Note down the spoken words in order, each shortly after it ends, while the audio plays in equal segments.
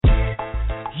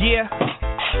Yeah,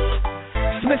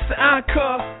 it's Mr.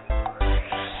 Encore,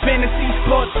 Fantasy,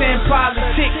 Sports, and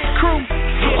Politics Crew.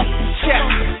 Yeah, check.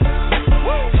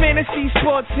 Fantasy,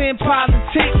 Sports, and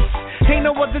Politics. Ain't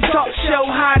no other talk show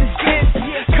hot as this.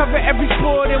 Cover every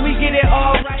sport and we get it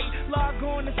all right. Log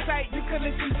on the site, you can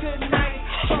listen tonight.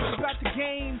 Talk about the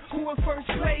game, who in first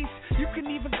place. You can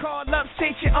even call up,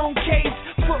 state your own case.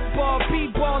 Football,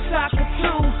 b-ball, soccer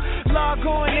too. Log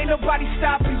on, ain't nobody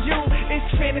stopping you.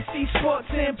 It's Fantasy, Sports,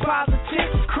 and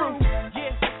Politics Crew.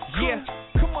 Yeah,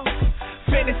 come on.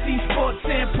 Fantasy, Sports,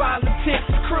 and Politics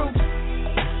Crew.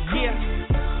 Yeah.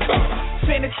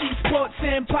 Fantasy, Sports,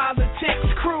 and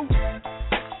Politics Crew.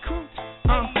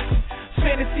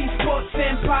 Fantasy, Sports,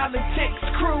 and Politics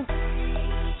Crew.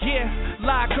 Yeah,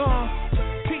 log on.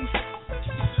 Peace.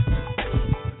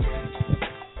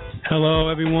 Hello,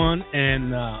 everyone,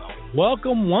 and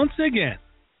welcome once again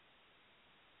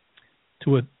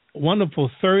to a wonderful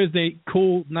Thursday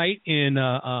cool night in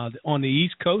on the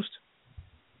East Coast.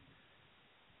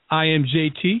 I am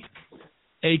JT,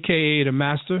 a.k.a. The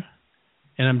Master,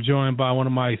 and I'm joined by one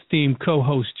of my esteemed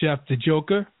co-hosts, Jeff the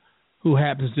Joker, who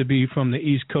happens to be from the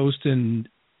East Coast and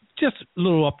just a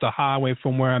little up the highway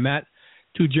from where I'm at.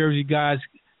 Two Jersey guys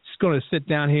just going to sit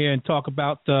down here and talk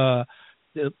about the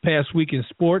past week in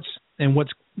sports and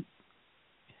what's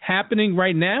happening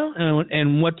right now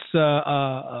and what's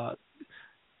going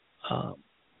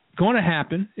to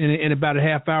happen in about a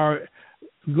half hour.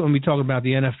 We're going to be talking about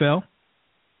the NFL.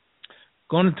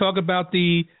 Going to talk about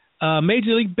the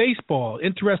Major League Baseball.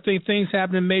 Interesting things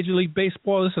happening in Major League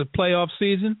Baseball. This is a playoff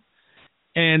season.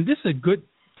 And this is a good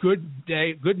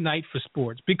day, good night for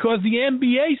sports because the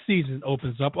NBA season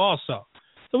opens up also.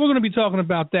 So we're going to be talking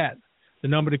about that. The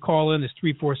number to call in is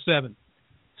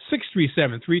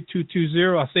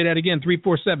 347-637-3220. I'll say that again,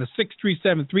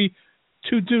 347-637-3220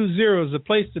 is the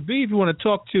place to be if you want to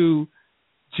talk to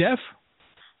Jeff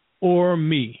or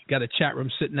me. Got a chat room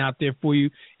sitting out there for you.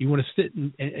 You want to sit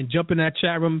and jump in that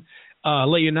chat room,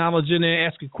 lay your knowledge in there,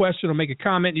 ask a question or make a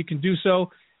comment, you can do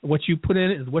so. What you put in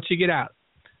is what you get out.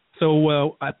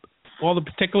 So all the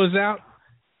particulars out.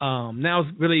 Now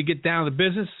it's really get down to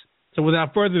business. So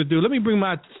without further ado, let me bring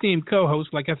my esteemed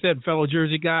co-host, like I said, fellow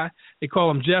Jersey guy. They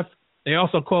call him Jeff. They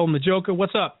also call him the Joker.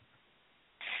 What's up?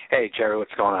 Hey, Jerry,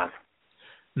 what's going on?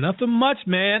 Nothing much,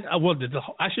 man. Well,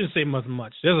 I shouldn't say nothing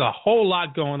much. There's a whole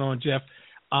lot going on, Jeff.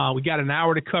 We got an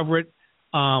hour to cover it.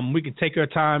 We can take our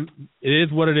time. It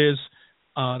is what it is.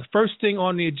 The first thing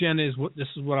on the agenda is this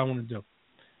is what I want to do.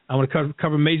 I want to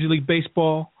cover Major League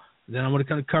Baseball. Then I want to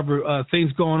kind of cover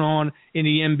things going on in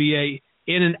the NBA,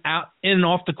 in and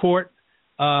off the court.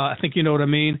 I think you know what I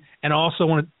mean. And I also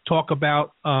want to talk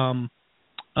about the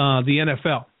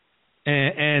NFL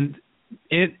and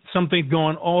something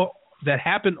going on that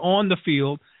happened on the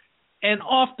field and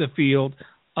off the field,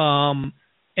 and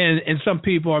some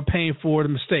people are paying for the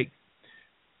mistake.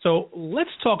 So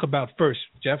let's talk about first,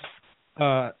 Jeff,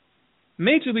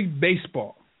 Major League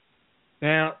Baseball.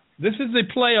 Now, this is the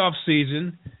playoff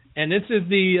season, and this is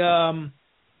they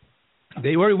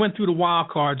already went through the wild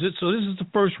cards, so this is the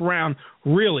first round,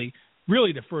 really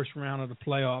the first round of the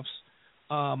playoffs.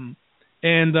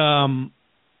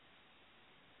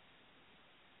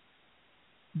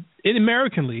 In the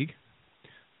American League,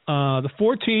 the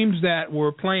four teams that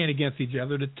were playing against each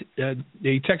other,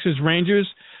 the Texas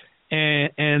Rangers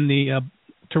and the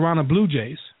Toronto Blue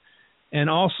Jays, and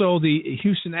also the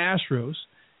Houston Astros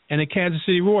and the Kansas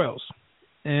City Royals.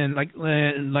 And like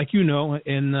you know,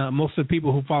 and most of the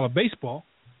people who follow baseball,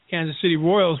 Kansas City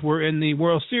Royals were in the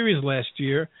World Series last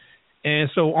year, and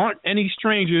so aren't any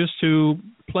strangers to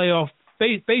playoff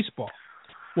baseball.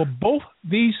 Well, both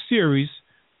these series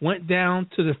went down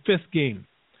to the fifth game.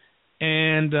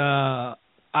 And I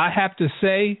have to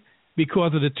say,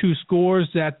 because of the two scores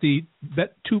that the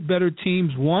two better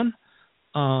teams won,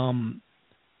 but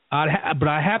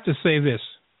I have to say this,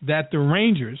 that the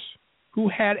Rangers, who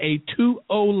had a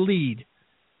 2-0 lead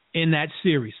in that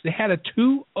series, they had a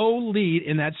 2-0 lead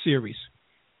in that series,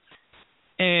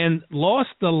 and lost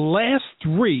the last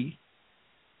three,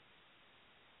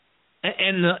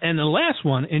 and the last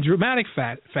one in dramatic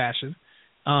fashion.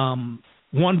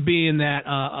 One being that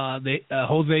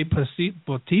Jose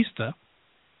Bautista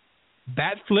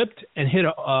bat flipped and hit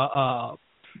a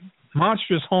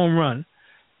monstrous home run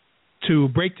to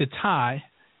break the tie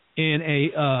in a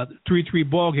 3-3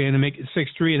 ball game to make it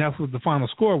 6-3, and that's what the final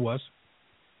score was.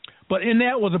 But in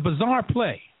that was a bizarre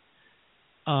play.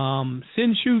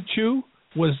 Sin-Shu Chu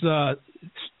was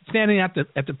standing at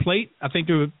the plate. I think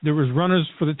there was runners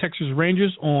for the Texas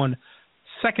Rangers on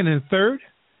second and third,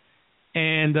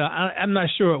 And I'm not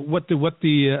sure what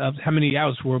the how many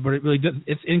outs were, but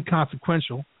it's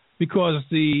inconsequential because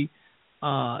he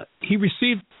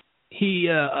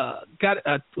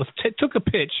took a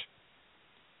pitch,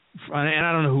 and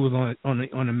I don't know who was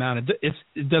on the mound.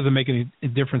 It doesn't make any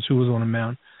difference who was on the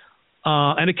mound.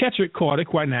 And the catcher caught it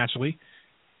quite naturally,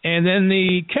 and then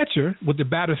the catcher, with the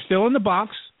batter still in the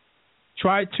box,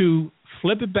 tried to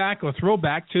flip it back or throw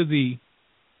back to the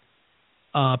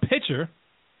pitcher,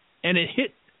 and it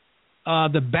hit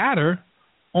the batter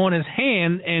on his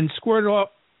hand and squirted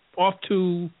off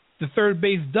to the third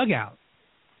base dugout,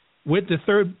 with the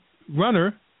third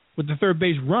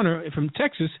base runner from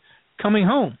Texas coming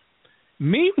home.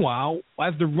 Meanwhile,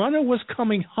 as the runner was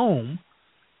coming home,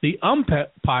 the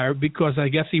umpire, because I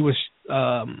guess he was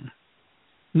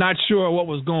not sure what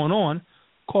was going on,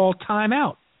 called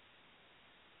timeout.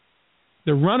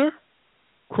 The runner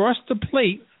crossed the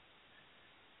plate,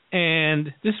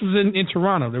 and this was in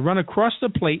Toronto. The runner crossed the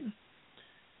plate,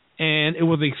 and it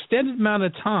was an extended amount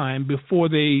of time before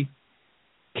they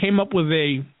came up with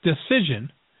a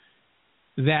decision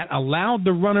that allowed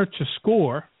the runner to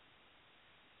score,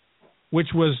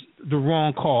 which was the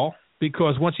wrong call,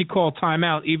 because once he called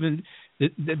timeout, even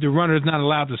the runner is not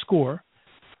allowed to score.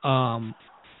 And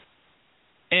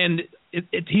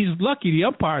he's lucky, the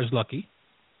umpire is lucky,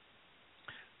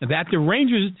 that the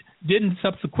Rangers didn't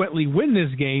subsequently win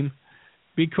this game,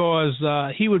 because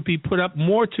he would be put up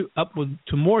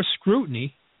to more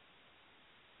scrutiny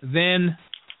than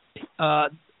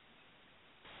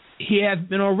he has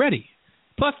been already.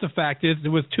 Plus, the fact is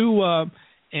there was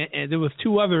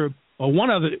one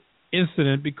other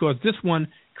incident, because this one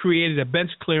created a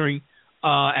bench clearing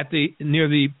between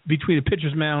the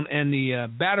pitcher's mound and the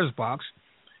batter's box,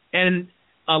 and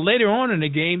later on in the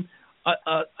game,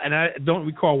 and I don't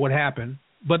recall what happened,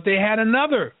 but they had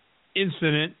another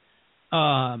incident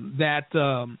that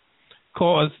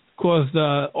caused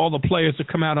all the players to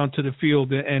come out onto the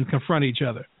field and confront each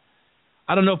other.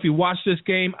 I don't know if you watched this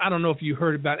game. I don't know if you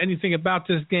heard about anything about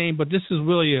this game, but this was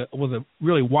a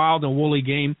really wild and woolly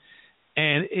game,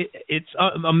 and it's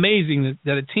amazing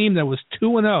that a team that was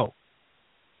 2-0,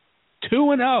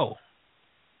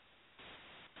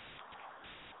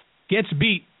 gets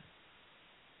beat,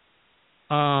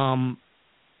 and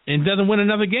doesn't win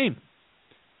another game.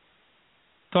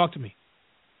 Talk to me.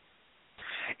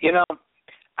 You know,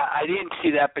 I didn't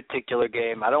see that particular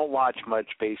game. I don't watch much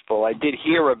baseball. I did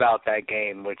hear about that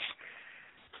game, which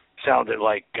sounded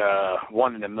like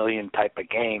one in a million type of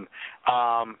game.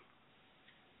 I'm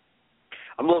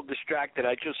a little distracted.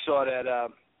 I just saw that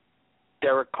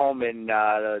Derek Coleman,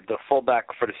 the fullback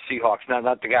for the Seahawks,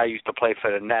 not the guy who used to play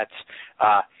for the Nets,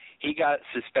 he got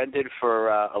suspended for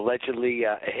allegedly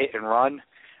a hit and run.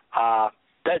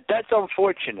 That's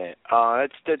unfortunate.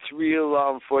 That's real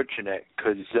unfortunate,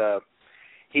 because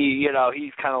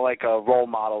he's kind of like a role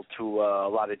model to a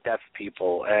lot of deaf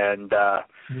people, and wow,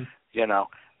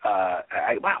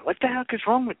 what the heck is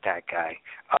wrong with that guy?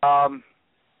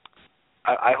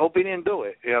 I hope he didn't do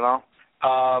it.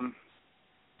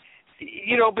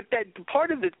 But that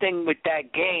part of the thing with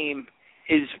that game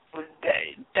is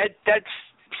that's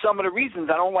some of the reasons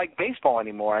I don't like baseball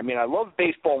anymore. I mean, I loved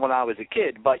baseball when I was a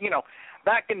kid, but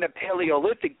back in the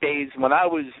Paleolithic days when I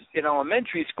was in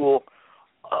elementary school,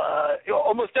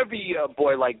 almost every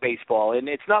boy liked baseball, and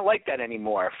it's not like that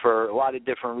anymore for a lot of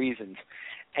different reasons.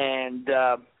 And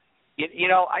I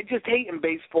just hate in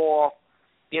baseball.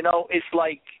 It's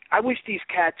like I wish these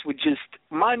cats would just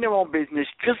mind their own business,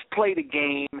 just play the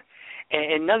game,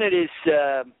 and none of this,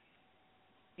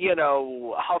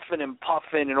 huffing and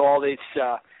puffing and all this,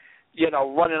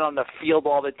 running on the field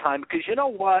all the time. Because you know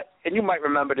what? And you might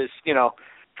remember this,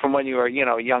 from when you were, a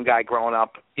young guy growing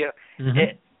up.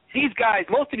 These guys,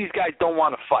 most of these guys don't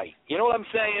want to fight. You know what I'm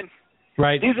saying?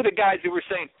 Right. These are the guys who were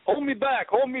saying, hold me back,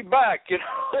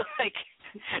 like.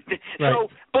 Right. So,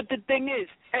 but the thing is,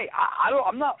 hey, I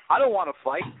don't want to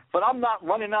fight, but I'm not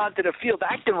running onto the field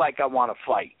acting like I want to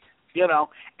fight.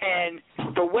 And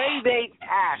the way they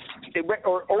act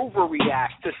or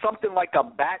overreact to something like a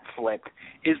bat flip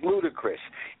is ludicrous.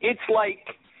 It's like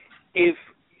if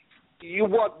you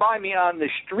walked by me on the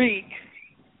street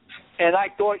and I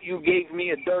thought you gave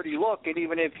me a dirty look, and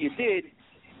even if you did,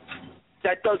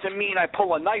 that doesn't mean I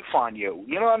pull a knife on you.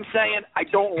 You know what I'm saying? I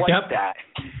don't like that.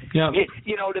 Yep.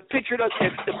 The pitcher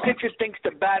if the pitcher thinks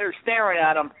the batter's staring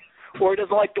at him, or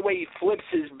doesn't like the way he flips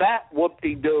his bat,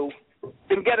 whoop-de-doo,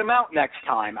 then get him out next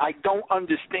time. I don't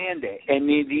understand it. And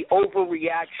the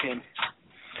overreaction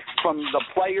from the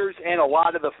players and a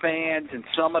lot of the fans and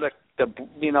some of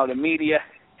the media,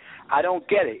 I don't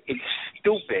get it. It's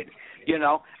stupid.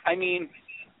 I mean,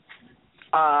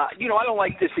 I don't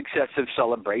like this excessive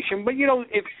celebration, but,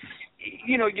 if,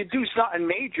 you do something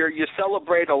major, you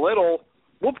celebrate a little,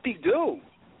 whoop-de-doo.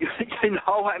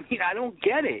 I don't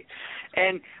get it.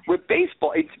 And with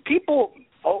baseball, it's people,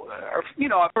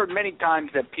 I've heard many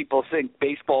times that people think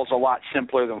baseball's a lot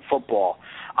simpler than football.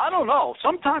 I don't know.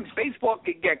 Sometimes baseball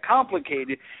can get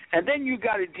complicated, and then you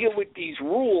got to deal with these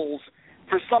rules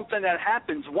for something that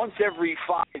happens once every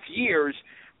 5 years,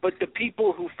 but the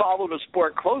people who follow the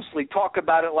sport closely talk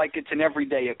about it like it's an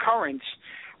everyday occurrence,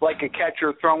 like a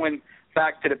catcher throwing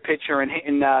back to the pitcher and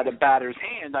hitting the batter's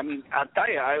hand. I mean, I'll tell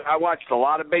you, I watched a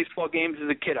lot of baseball games as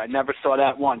a kid. I never saw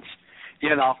that once.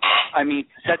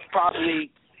 That's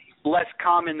probably less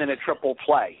common than a triple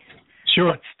play.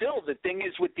 Sure. But still, the thing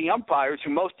is with the umpires,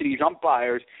 who most of these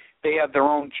umpires, they have their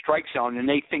own strike zone, and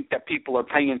they think that people are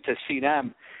paying to see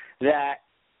them, that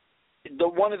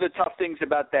one of the tough things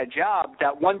about that job,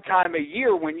 that one time a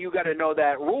year when you got to know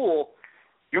that rule,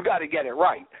 you got to get it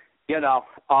right,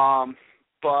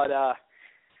 But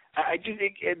I just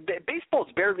think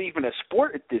baseball's barely even a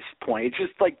sport at this point. It's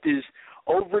just like this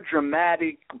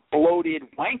over-dramatic, bloated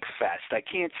wank fest. I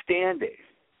can't stand it.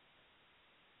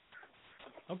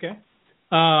 Okay.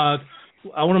 I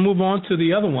want to move on to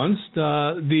the other ones.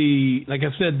 Like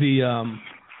I said, the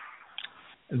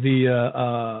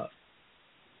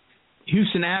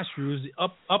Houston Astros, the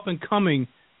up and coming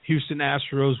Houston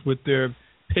Astros, with their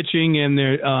pitching and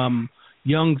their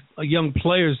young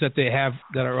players that they have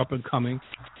that are up and coming,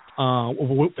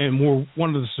 and were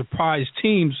one of the surprise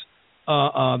teams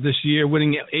this year,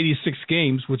 winning 86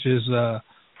 games, which is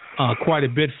quite a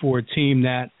bit for a team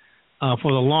that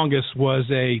for the longest was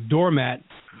a doormat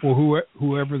for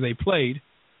whoever they played.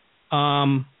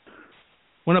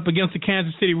 Went up against the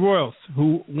Kansas City Royals,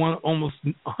 who won almost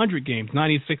 100 games,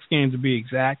 96 games to be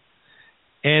exact.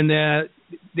 And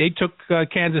they took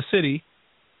Kansas City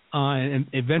and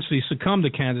eventually succumbed to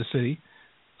Kansas City.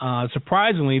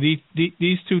 Surprisingly,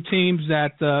 these two teams,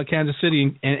 that Kansas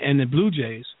City and the Blue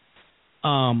Jays,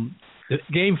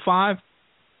 Game 5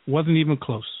 wasn't even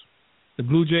close. The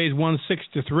Blue Jays won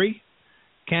 6-3.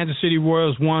 Kansas City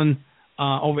Royals won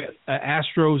over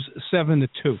Astros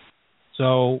 7-2.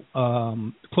 So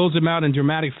closed them out in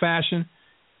dramatic fashion,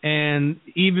 and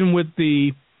even with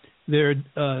their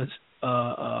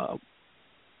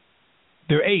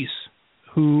ace,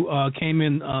 who came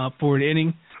in for an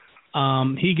inning,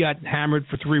 he got hammered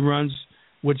for 3 runs,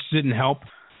 which didn't help,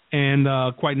 and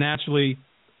quite naturally,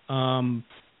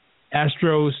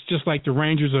 Astros, just like the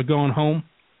Rangers, are going home,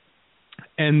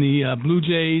 and the Blue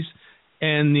Jays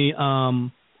and the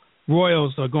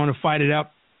Royals are going to fight it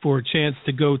out for a chance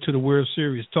to go to the World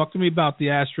Series. Talk to me about the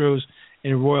Astros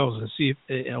and Royals, and see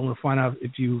if I want to find out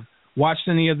if you watched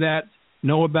any of that,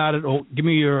 know about it, or give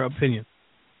me your opinion.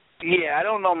 Yeah, I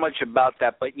don't know much about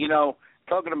that, but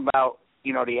talking about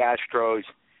the Astros,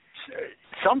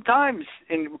 sometimes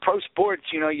in pro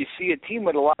sports, you see a team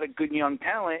with a lot of good young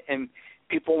talent, and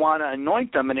people want to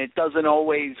anoint them, and it doesn't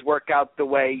always work out the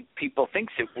way people think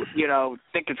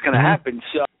it's going to happen.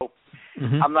 So.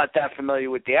 Mm-hmm. I'm not that familiar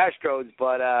with the Astros,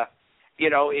 but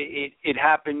it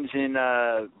happens in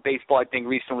baseball. I think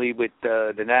recently with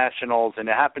the Nationals, and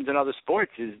it happens in other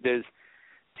sports. There's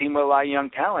a team with a lot of young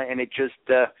talent, and it just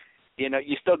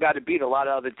you still got to beat a lot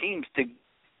of other teams to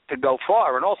go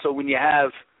far. And also when you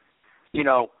have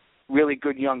really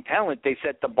good young talent, they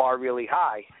set the bar really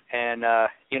high, and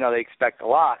they expect a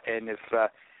lot. And if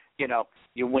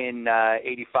you win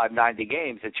 85, 90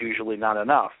 games, it's usually not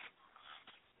enough.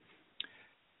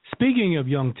 Speaking of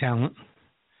young talent,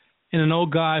 and an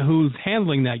old guy who's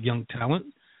handling that young talent,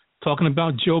 talking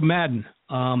about Joe Madden,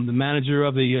 the manager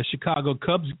of the Chicago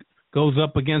Cubs, goes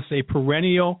up against a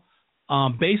perennial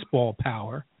baseball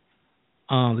power.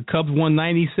 The Cubs won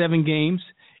 97 games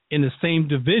in the same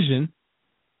division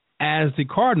as the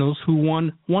Cardinals, who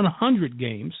won 100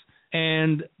 games.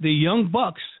 And the Young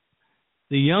Bucks,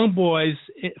 the young boys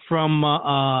from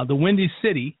the Windy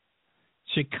City,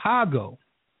 Chicago,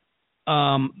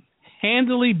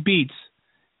 handily beats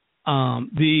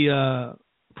the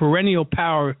perennial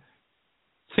power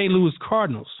St. Louis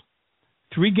Cardinals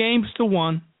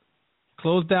 3-1.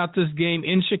 Closed out this game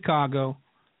in Chicago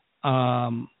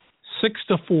 6-4.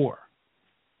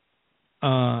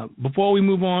 Before we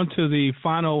move on to the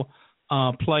final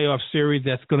playoff series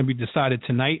that's going to be decided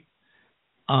tonight,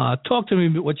 talk to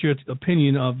me what's your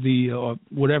opinion of or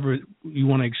whatever you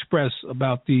want to express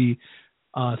about the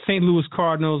St. Louis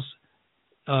Cardinals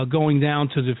going down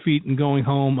to defeat and going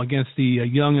home against the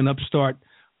young and upstart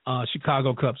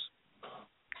Chicago Cubs.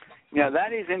 Yeah,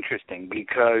 that is interesting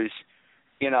because,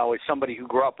 as somebody who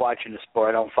grew up watching the sport,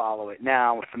 I don't follow it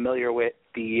now. I'm familiar with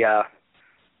the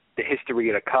the history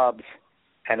of the Cubs,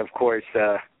 and of course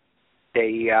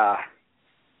they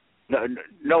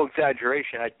no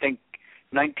exaggeration. I think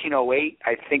 1908.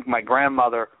 I think my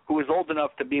grandmother, who was old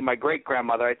enough to be my great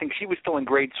grandmother, I think she was still in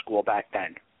grade school back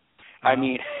then. I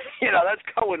mean, that's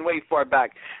going way far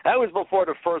back. That was before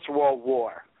the First World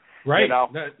War. Right.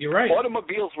 You're right.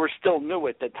 Automobiles were still new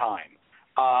at the time.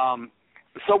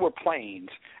 So were planes.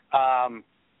 So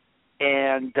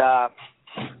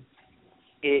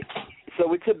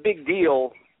it's a big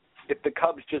deal if the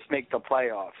Cubs just make the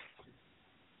playoffs.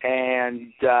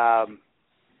 And,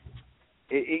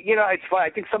 it's fun. I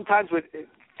think sometimes with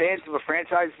fans of a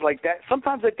franchise like that,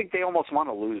 sometimes I think they almost want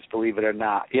to lose, believe it or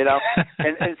not, and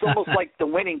it's almost like the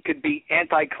winning could be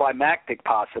anticlimactic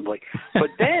possibly. But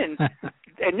then,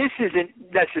 and this isn't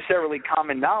necessarily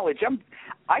common knowledge,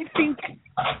 I think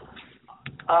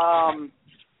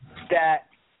that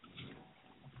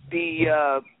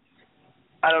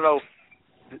I don't know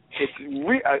if it's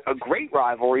a great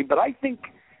rivalry, but I think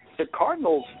the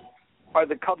Cardinals are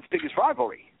the Cubs' biggest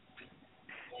rivalry.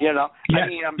 Yes, I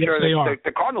mean, I'm sure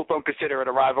the Cardinals don't consider it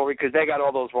a rivalry because they got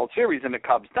all those World Series and the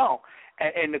Cubs don't.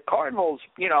 And the Cardinals,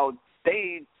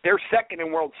 they're second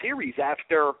in World Series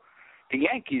after the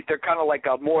Yankees. They're kind of like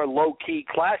a more low-key,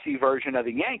 classy version of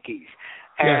the Yankees.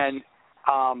 And,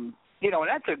 and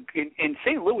that's and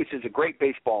St. Louis is a great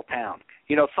baseball town.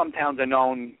 Some towns are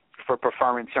known for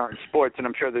preferring certain sports, and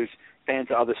I'm sure there's fans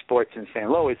of other sports in St.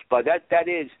 Louis, but that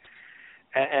is,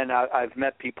 and I've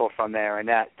met people from there, and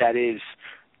that is,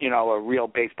 a real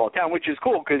baseball town, which is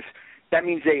cool because that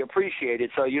means they appreciate it.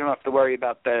 So you don't have to worry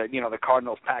about the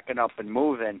Cardinals packing up and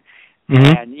moving.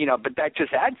 Mm-hmm. And, but that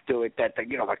just adds to it that, the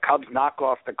Cubs knock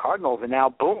off the Cardinals and now,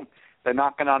 boom, they're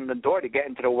knocking on the door to get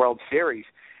into the World Series.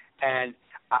 And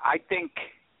I think,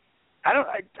 I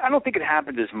don't think it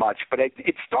happened as much, but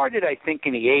it started, I think,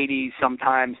 in the 80s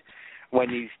sometimes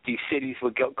when these cities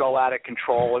would go out of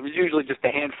control. It was usually just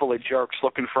a handful of jerks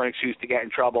looking for an excuse to get in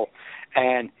trouble.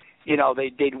 And,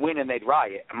 they'd win and they'd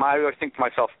riot. And I always think to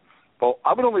myself, well,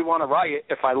 I would only want to riot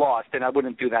if I lost, and I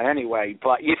wouldn't do that anyway.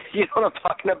 But you know what I'm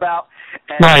talking about?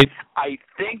 And right. I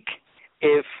think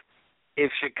if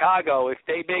Chicago, if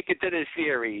they make it to the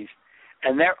series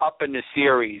and they're up in the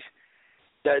series,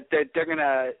 that they're going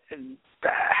to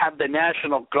have the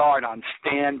National Guard on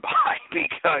standby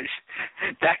because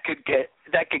that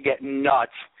could get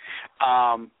nuts.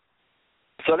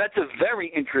 So that's a very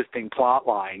interesting plot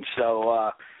line.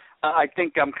 So I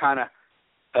think I'm kind of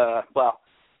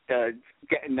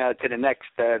getting to the next.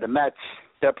 The Mets,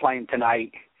 they're playing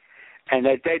tonight, and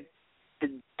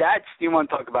that's, you want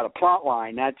to talk about a plot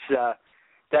line?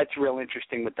 That's real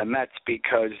interesting with the Mets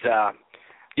because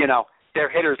their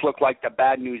hitters look like the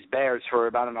bad news Bears for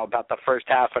about the first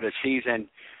half of the season,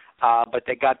 but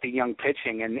they got the young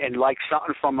pitching and like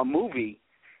something from a movie,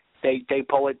 they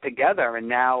pull it together, and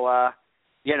now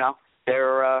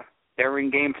they're in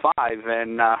Game 5,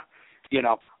 and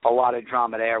a lot of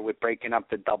drama there with breaking up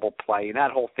the double play, and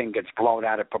that whole thing gets blown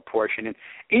out of proportion. And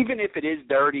even if it is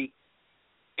dirty,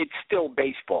 it's still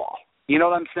baseball. You know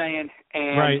what I'm saying?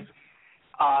 And right.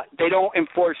 They don't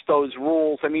enforce those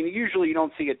rules. I mean, usually you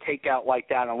don't see a takeout like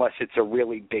that unless it's a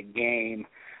really big game.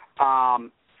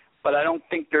 But I don't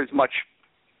think there's much.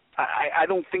 I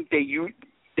don't think they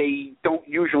don't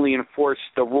usually enforce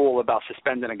the rule about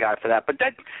suspending a guy for that. But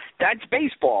that's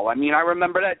baseball. I mean, I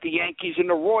remember that the Yankees and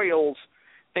the Royals,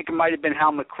 I think it might have been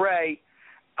Hal McRae,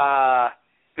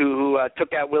 who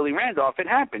took out Willie Randolph. It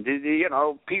happened.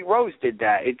 Pete Rose did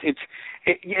that.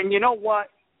 And you know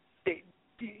what?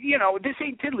 This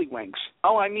ain't tiddlywinks.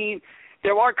 Oh, I mean,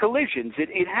 there are collisions.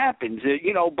 It happens.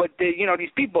 But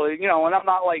these people. And I'm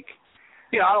not like,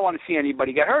 I don't want to see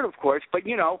anybody get hurt, of course. But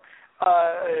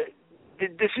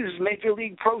this is Major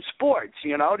League Pro Sports.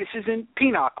 This isn't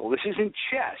pinochle. This isn't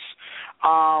chess.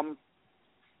 I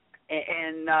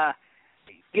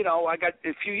got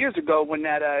a few years ago when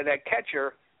that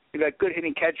catcher, that good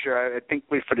hitting catcher, I think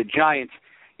for the Giants,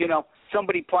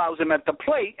 somebody plows him at the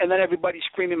plate, and then everybody's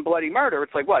screaming bloody murder.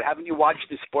 It's like, what? Haven't you watched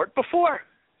this sport before?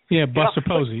 Yeah, Buster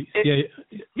Posey.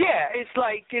 Yeah, it's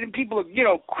like people are,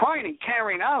 crying and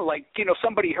carrying on like,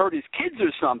 somebody hurt his kids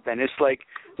or something. It's like,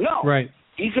 no. Right.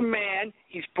 He's a man.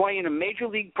 He's playing a Major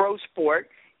League Pro sport.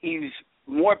 He's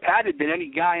more padded than any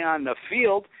guy on the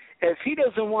field. If he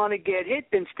doesn't want to get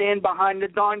hit, then stand behind the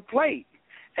darn plate.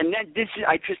 And then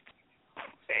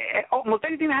almost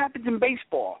anything that happens in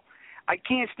baseball, I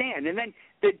can't stand. And then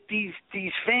these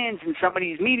fans and some of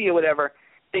these media, whatever,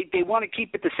 they want to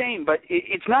keep it the same, but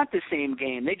it's not the same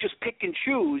game. They just pick and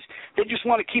choose. They just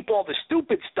want to keep all the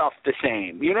stupid stuff the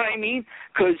same. You know what I mean?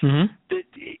 Because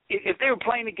if they were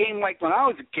playing a game like when I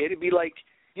was a kid, it'd be like,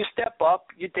 you step up,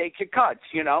 you take your cuts.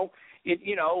 You're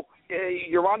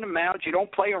on the mound, you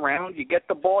don't play around, you get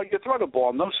the ball, you throw the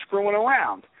ball, no screwing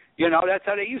around. That's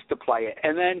how they used to play it.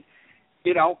 And then,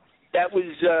 that was,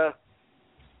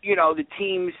 the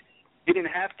teams didn't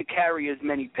have to carry as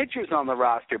many pitchers on the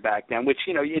roster back then, which,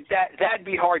 that'd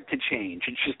be hard to change.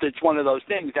 It's one of those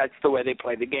things. That's the way they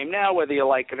play the game now, whether you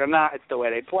like it or not. It's the way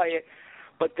they play it.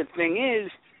 But the thing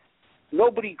is,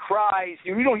 nobody cries.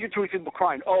 You don't hear too many people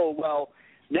crying, oh, well,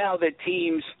 now that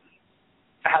teams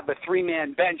have a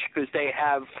 3-man bench because they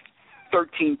have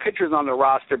 13 pitchers on the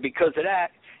roster. Because of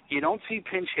that, you don't see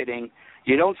pinch hitting.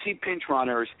 You don't see pinch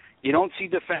runners. You don't see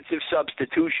defensive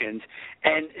substitutions.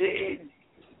 And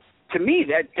to me,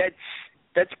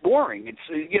 that's boring. It's,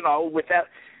 with that,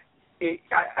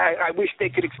 I wish they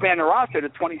could expand the roster to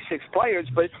 26 players,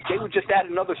 but they would just add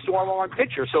another sore-arm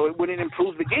pitcher, so it wouldn't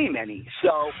improve the game any.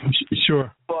 So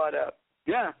sure. But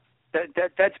yeah,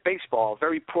 that's baseball.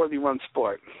 Very poorly run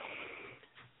sport.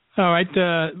 All right.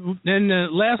 Then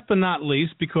last but not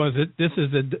least, because this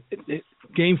is a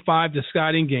Game 5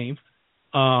 deciding game,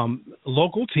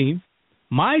 local team,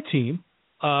 my team,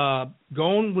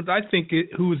 going with, I think,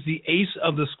 who is the ace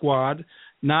of the squad,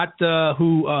 not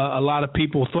who a lot of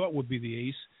people thought would be the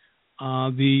ace,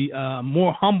 the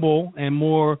more humble and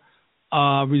more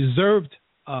reserved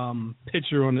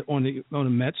pitcher on the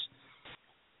Mets.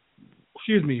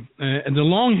 Excuse me, and the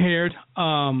long-haired,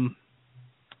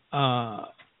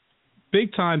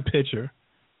 big-time pitcher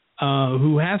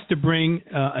who has to bring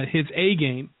his A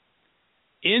game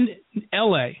in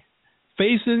L.A.,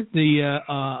 facing the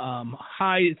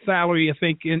high salary, I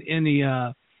think, in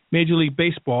the Major League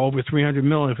Baseball, over $300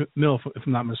 million, if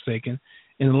I'm not mistaken,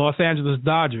 in the Los Angeles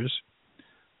Dodgers.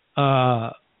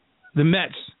 The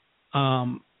Mets,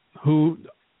 who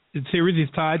the series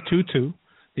is tied 2-2,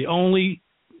 the only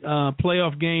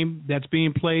playoff game that's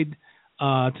being played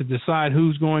to decide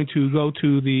who's going to go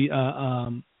to the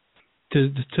to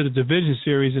the division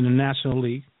series in the National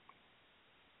League.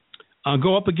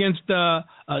 Go up against an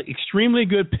extremely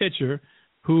good pitcher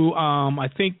who I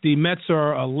think the Mets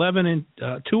are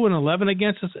 2-11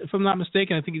 against, if I'm not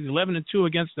mistaken. I think he's 11-2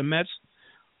 against the Mets.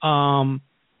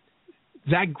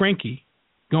 Zach Greinke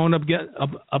going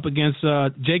up against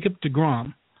Jacob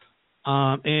deGrom.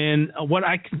 And what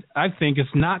I think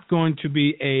is not going to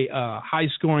be a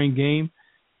high-scoring game.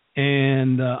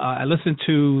 And I listened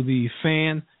to the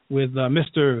fan with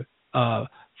Mr.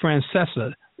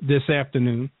 Francesa this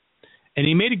afternoon, and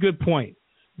he made a good point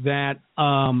that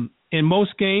in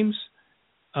most games,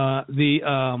 the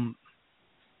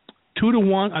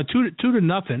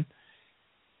 2-0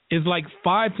 is like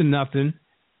 5-0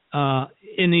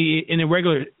 in the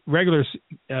regular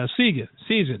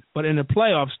season, but in the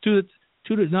playoffs,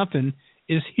 2-0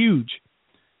 is huge.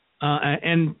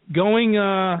 And going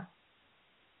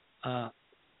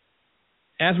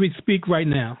as we speak right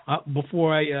now,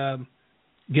 before I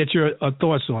get your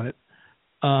thoughts on it,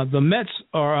 the Mets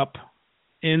are up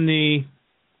in the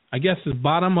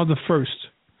bottom of the first,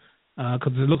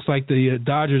 because it looks like the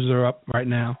Dodgers are up right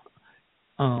now,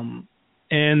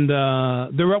 and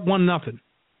they're up 1-0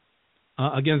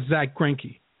 against Zach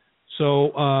Greinke.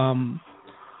 So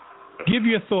give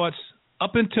your thoughts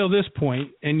up until this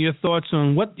point, and your thoughts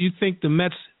on what you think the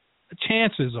Mets'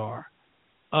 chances are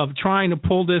of trying to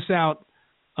pull this out,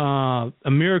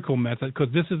 a miracle method,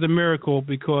 because this is a miracle,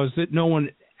 because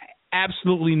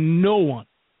absolutely no one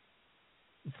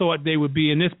thought they would be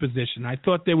in this position. I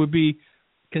thought they would be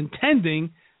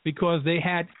contending because they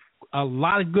had a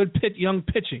lot of good young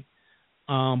pitching.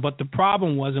 But the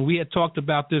problem was, and we had talked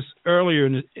about this earlier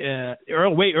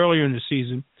way earlier in the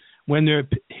season, when they're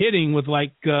hitting with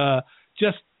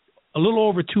just a little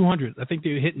over 200. I think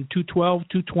they were hitting 212,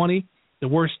 220, the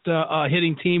worst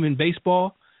hitting team in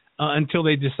baseball, until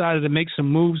they decided to make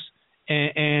some moves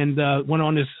and went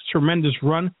on this tremendous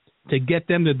run to get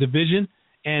them the division,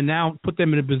 and now put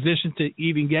them in a position to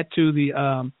even get to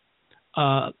the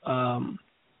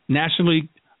National League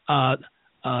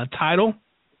title.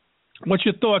 What's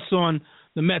your thoughts on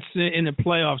the Mets in the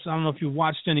playoffs? I don't know if you've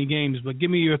watched any games, but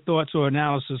give me your thoughts or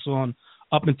analysis on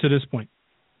up until this point.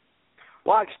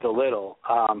 Watched a little.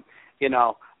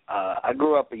 I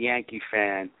grew up a Yankee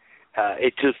fan.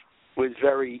 It just was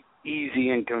very easy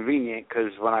and convenient,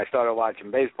 because when I started watching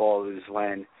baseball, it was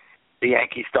when the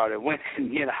Yankees started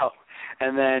winning,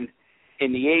 And then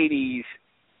in the 80s,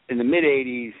 in the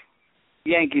mid-80s,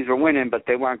 the Yankees were winning, but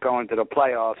they weren't going to the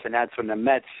playoffs, and that's when the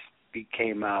Mets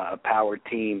became a power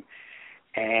team.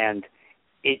 And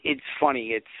it's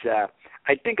funny.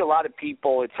 I think a lot of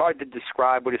people, it's hard to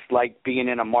describe what it's like being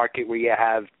in a market where you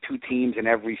have two teams in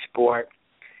every sport.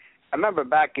 I remember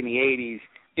back in the 80s,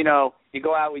 you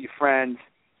go out with your friends,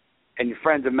 and your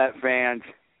friends are Met fans,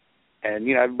 and,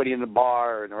 you know, everybody in the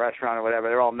bar or in the restaurant or whatever,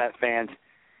 they're all Met fans,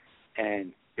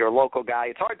 and you're a local guy.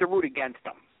 It's hard to root against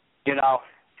them, you know.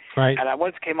 Right. And I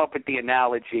once came up with the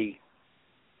analogy.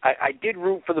 I did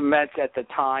root for the Mets at the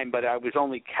time, but I was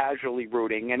only casually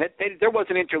rooting. And there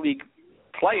wasn't interleague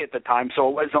play at the time, so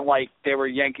it wasn't like there were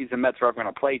Yankees and Mets were ever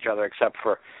going to play each other except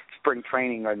for spring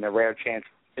training or in the rare chance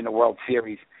in the World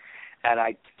Series. And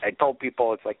I told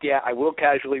people, it's like, yeah, I will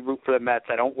casually root for the Mets.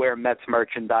 I don't wear Mets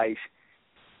merchandise.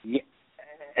 Yeah.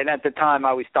 And at the time,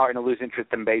 I was starting to lose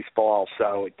interest in baseball,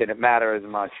 so it didn't matter as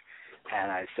much.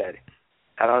 And I said,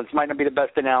 I don't know, this might not be the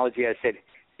best analogy. I said,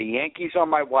 the Yankees are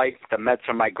my wife, the Mets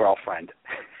are my girlfriend.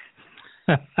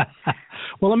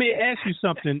 Well, let me ask you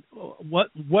something.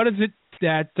 What is it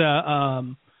that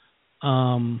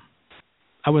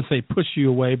I wouldn't say push you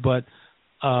away, but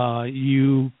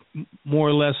you more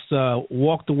or less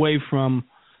walked away from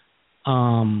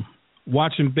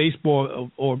watching baseball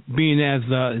or being as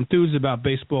enthused about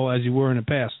baseball as you were in the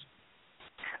past?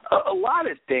 A lot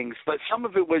of things, but some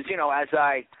of it was, you know, as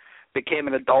I became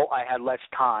an adult, I had less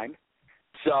time.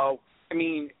 So, I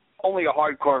mean, only a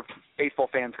hardcore baseball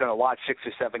fan's going to watch 6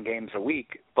 or 7 games a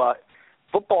week, but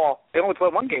football, they only play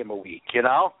 1 game a week, you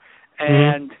know?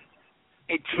 And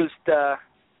it just, the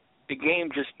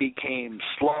game just became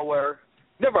slower.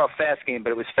 Never a fast game, but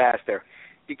it was faster.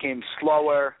 It became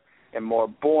slower and more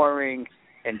boring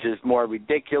and just more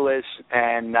ridiculous.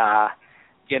 And,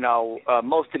 you know,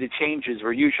 most of the changes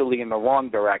were usually in the wrong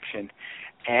direction.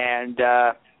 And,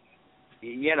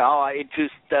 you know, it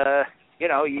just, you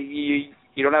know, you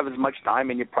don't have as much time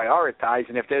and you prioritize.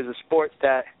 And if there's a sport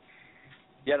that,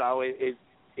 you know, it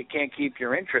can't keep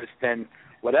your interest, then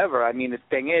whatever. I mean, the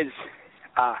thing is,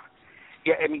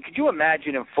 yeah, I mean, could you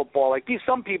imagine in football, like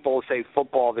some people will say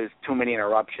football, there's too many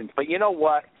interruptions, but you know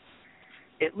what?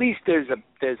 At least there's a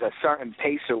certain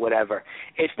pace or whatever.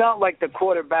 It's not like the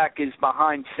quarterback is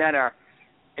behind center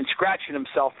and scratching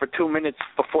himself for 2 minutes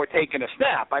before taking a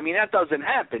snap. I mean, that doesn't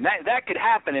happen. That could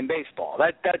happen in baseball.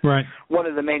 That's right. One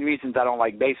of the main reasons I don't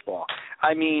like baseball.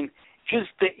 I mean, just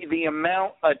the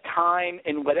amount of time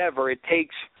and whatever it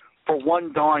takes for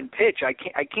one darn pitch, I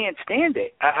can't stand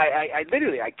it. I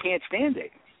literally can't stand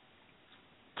it.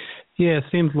 Yeah, it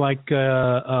seems like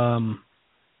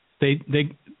they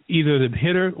either the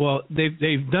hitter. Well,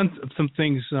 they've done some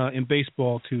things in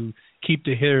baseball to keep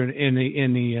the hitter in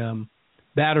the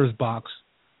batter's box,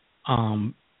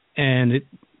 and it,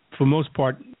 for most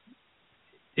part,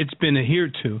 it's been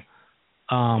adhered to.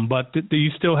 But do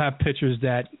you still have pitchers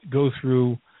that go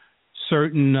through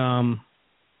certain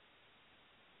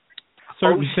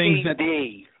things that?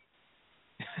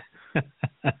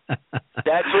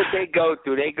 That's what they go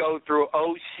through. They go through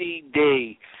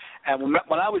OCD. And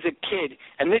when I was a kid,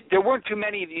 and there weren't too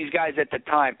many of these guys at the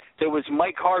time, there was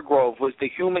Mike Hargrove, was the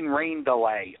human rain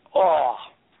delay. Oh,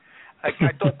 I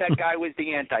thought that guy was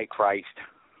the Antichrist.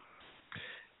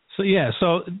 So, yeah,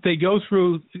 so they go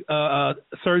through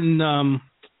certain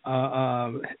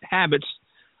habits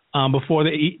before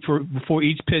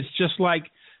each pitch, just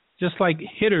like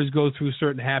hitters go through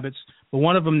certain habits. But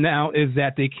one of them now is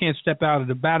that they can't step out of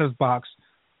the batter's box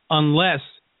unless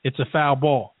it's a foul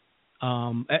ball.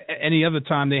 Any other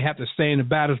time they have to stay in the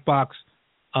batter's box,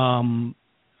 and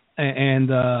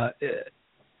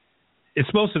it's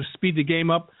supposed to speed the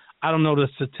game up. I don't know the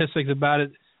statistics about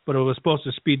it, but it was supposed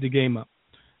to speed the game up.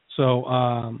 So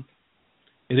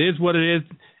it is what it is.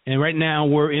 And right now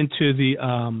we're into the,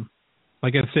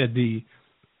 like I said, the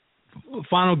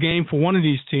final game for one of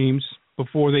these teams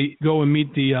before they go and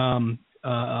meet the young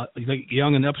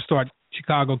and upstart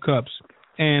Chicago Cubs.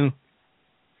 And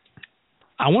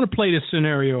I want to play this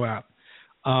scenario out.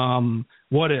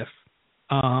 What if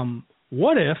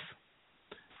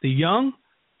the young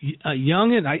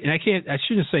and I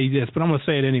shouldn't say this, but I'm going to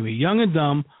say it anyway. Young and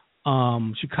dumb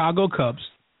Chicago Cubs,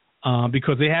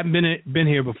 because they haven't been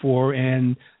here before,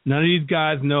 and none of these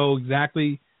guys know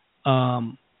exactly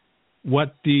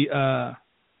what it's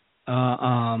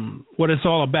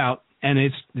all about. And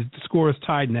the score is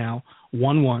tied now,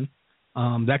 1-1.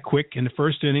 That quick in the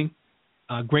first inning.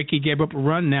 Greinke gave up a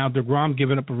run. Now DeGrom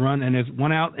giving up a run, and there's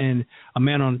one out and a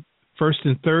man on first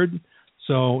and third.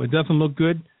 So it doesn't look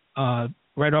good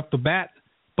right off the bat.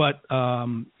 But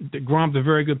DeGrom's a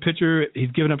very good pitcher.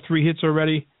 He's given up 3 hits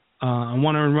already,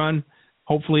 one earned run.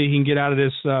 Hopefully he can get out of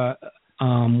this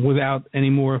without any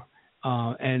more.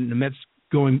 And the Mets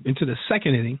going into the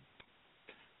second inning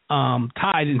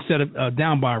tied instead of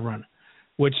down by a run,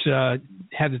 which has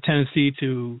a tendency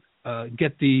to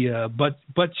get the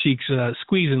butt cheeks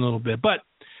squeezing a little bit. But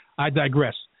I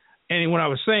digress. And what I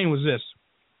was saying was this.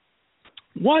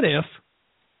 What if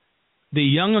the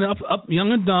young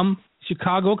and dumb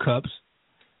Chicago Cubs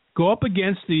go up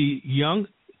against the young,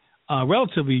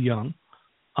 relatively young,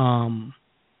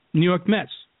 New York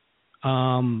Mets.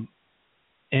 And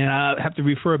I have to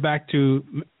refer back to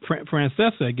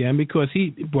Francesa again because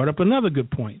he brought up another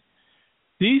good point.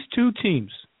 These two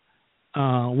teams,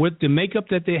 with the makeup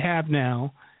that they have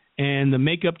now and the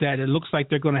makeup that it looks like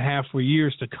they're going to have for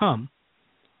years to come,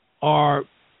 have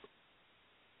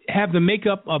the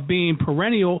makeup of being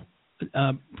perennial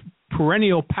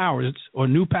powers or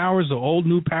new powers or old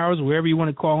new powers, whatever you want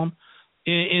to call them,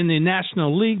 in the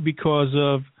National League because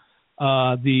of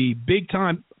the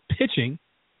big-time pitching.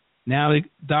 Now the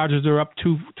Dodgers are up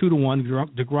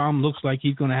 2-1. DeGrom looks like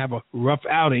he's going to have a rough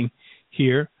outing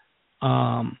here.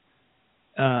 So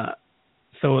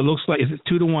it looks like it's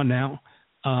 2-1 now.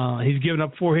 He's given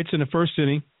up 4 hits in the first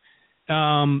inning.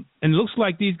 And it looks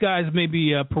like these guys may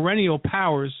be perennial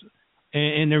powers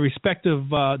in their respective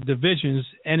divisions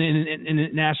and in the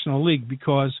National League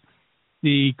because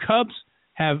the Cubs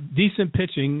have decent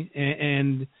pitching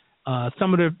and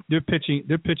some of their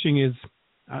pitching is,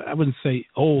 I wouldn't say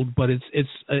old, but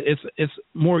it's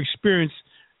more experienced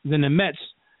than the Mets.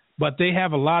 But they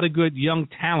have a lot of good young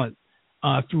talent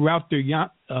throughout their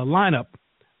lineup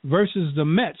versus the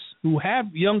Mets, who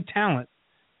have young talent,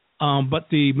 but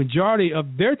the majority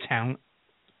of their talent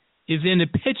is in the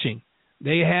pitching.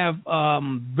 They have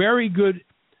very good,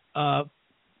 at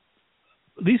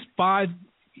least 5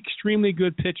 extremely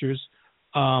good pitchers.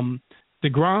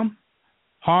 DeGrom,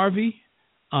 Harvey,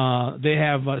 they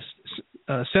have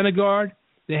Syndergaard,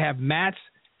 they have Matz,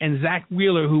 and Zach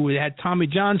Wheeler, who had Tommy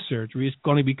John surgery, is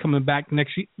going to be coming back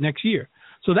next year.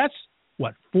 So that's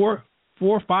what 4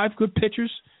 or 5 good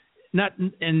pitchers.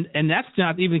 And that's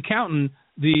not even counting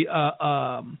the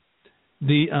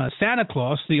Santa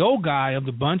Claus, the old guy of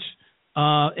the bunch,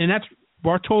 and that's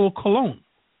Bartolo Colon,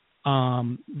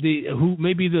 who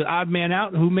may be the odd man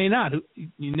out, who may not.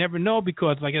 You never know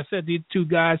because, like I said, these 2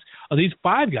 guys, or these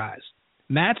 5 guys,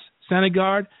 Matz,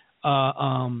 Syndergaard,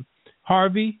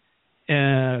 Harvey,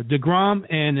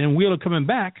 DeGrom, and Wheeler coming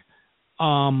back.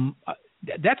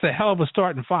 That's a hell of a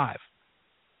starting 5.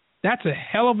 That's a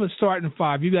hell of a starting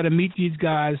 5. You got to meet these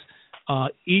guys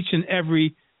each and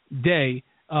every day.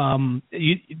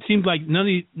 It seems like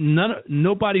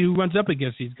nobody who runs up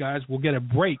against these guys will get a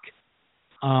break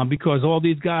because all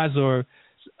these guys are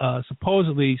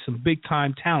supposedly some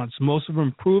big-time talents. Most of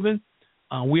them proven.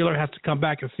 Wheeler has to come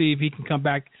back and see if he can come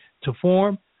back to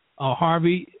form.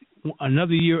 Harvey,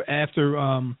 another year after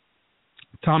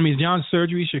Tommy John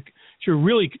surgery, should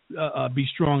really be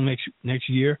strong next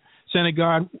year.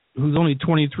 Syndergaard, who's only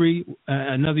 23,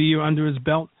 another year under his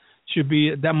belt, should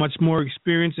be that much more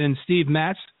experienced. And Steve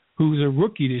Matz, who's a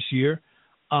rookie this year,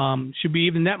 should be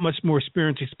even that much more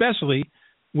experienced, especially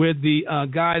with the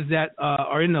guys that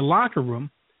are in the locker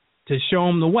room to show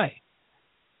them the way.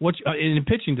 In the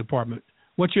pitching department?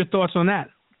 What's your thoughts on that?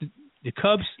 The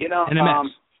Cubs and the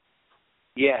Mets.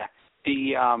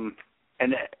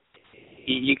 And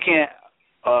you can't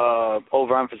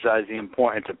overemphasize the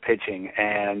importance of pitching.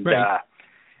 And, right.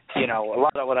 A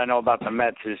lot of what I know about the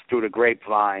Mets is through the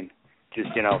grapevine, just,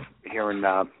 hearing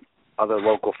other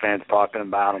local fans talking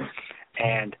about them.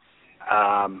 And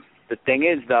the thing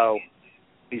is, though,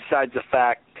 besides the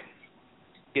fact,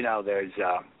 there's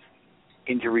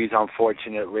injuries,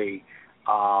 unfortunately,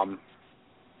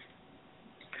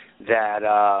 that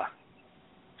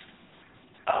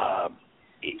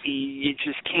you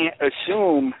just can't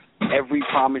assume every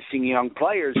promising young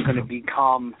player is going to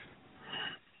become,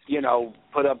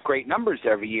 put up great numbers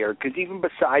every year. Because even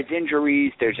besides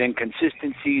injuries, there's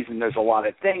inconsistencies and there's a lot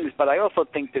of things. But I also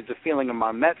think there's a feeling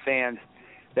among Met fans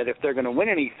that if they're going to win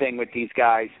anything with these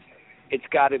guys, it's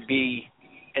got to be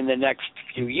in the next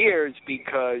few years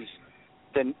because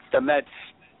the Mets,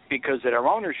 because of their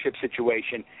ownership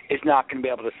situation, is not going to be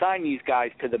able to sign these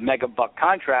guys to the mega buck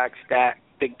contracts that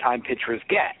big-time pitchers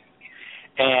get.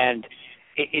 And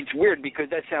it's weird because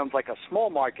that sounds like a small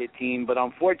market team, but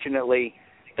unfortunately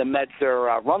the Mets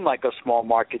are run like a small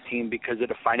market team because of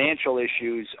the financial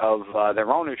issues of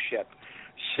their ownership.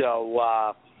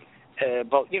 So,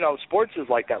 but, sports is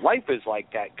like that. Life is like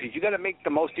that because you got to make the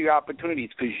most of your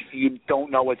opportunities because you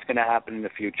don't know what's going to happen in the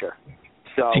future.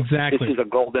 So exactly. This is a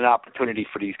golden opportunity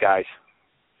for these guys.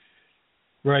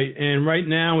 Right, and right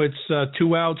now it's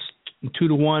 2 outs,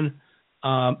 2-1.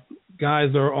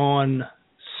 Guys are on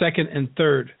second and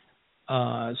third.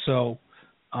 So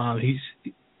he's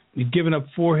given up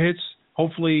 4 hits.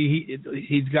 Hopefully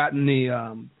he's gotten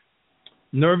the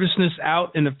nervousness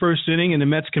out in the first inning, and the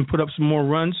Mets can put up some more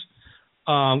runs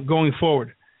going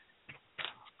forward.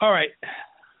 All right,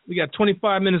 we got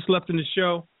 25 minutes left in the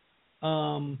show.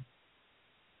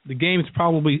 the game's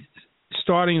probably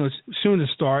starting or soon to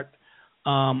start.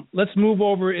 Let's move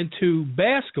over into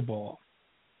basketball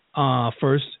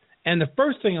first. And the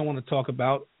first thing I want to talk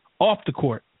about, off the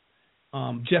court.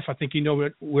 Jeff, I think you know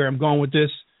where I'm going with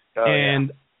this.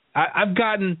 And yeah. I've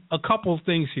gotten a couple of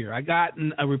things here. I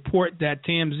gotten a report that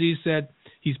TMZ said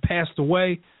he's passed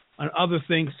away, and other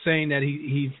things saying that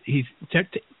he's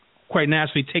quite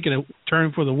naturally taken a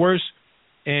turn for the worse,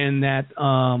 and that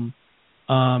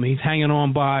he's hanging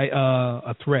on by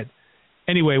a thread.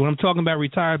 Anyway, when I'm talking about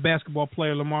retired basketball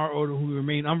player Lamar Odom, who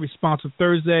remained unresponsive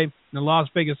Thursday in the Las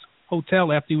Vegas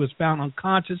hotel after he was found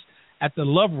unconscious at the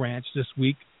Love Ranch this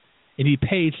week, and he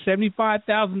paid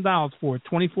 $75,000 for a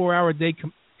 24-hour-a-day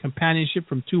companionship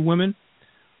from two women.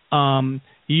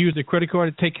 He used a credit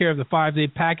card to take care of the 5-day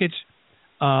package,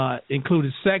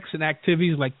 included sex and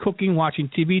activities like cooking, watching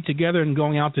TV together, and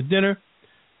going out to dinner.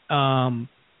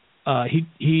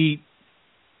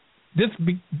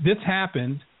 This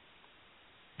happened.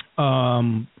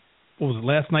 What was it?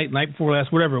 Last night before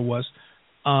last, whatever it was.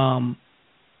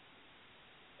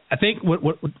 I think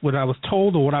what I was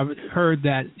told or what I heard,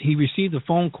 that he received a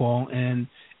phone call and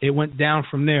it went down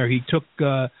from there. He took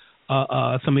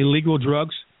some illegal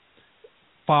drugs,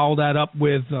 followed that up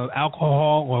with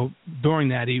alcohol, or during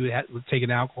that he was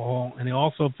taking alcohol, and he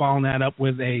also followed that up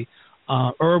with a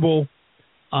herbal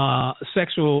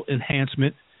sexual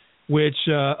enhancement, which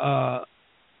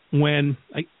when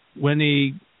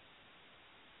he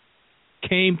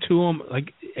came to him,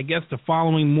 like I guess the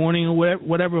following morning or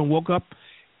whatever, and woke up,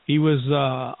 he was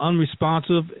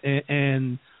unresponsive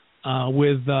and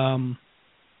with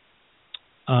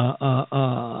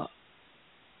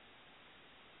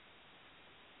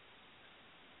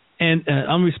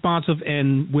unresponsive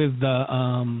and with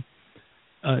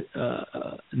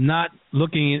not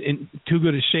looking in too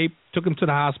good a shape. Took him to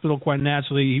the hospital quite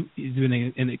naturally. He's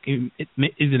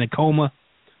in a coma.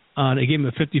 They gave him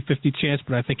a 50-50 chance,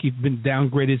 but I think he's been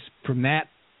downgraded from that.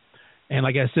 And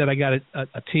like I said, I got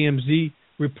a TMZ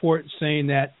report saying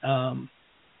that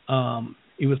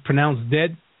he was pronounced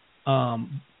dead.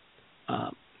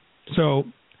 So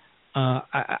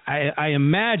I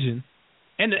imagine,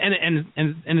 and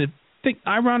the thing,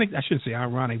 ironic, I shouldn't say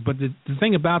ironic, but the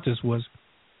thing about this was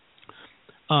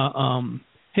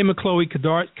him and Khloe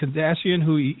Kardashian,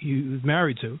 who he was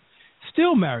married to,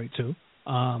 still married to,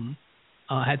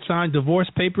 had signed divorce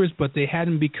papers, but they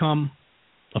hadn't become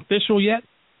official yet.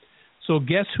 So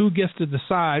guess who gets to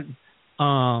decide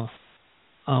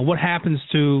what happens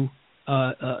to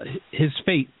his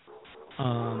fate,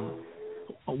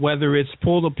 whether it's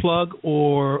pull the plug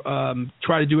or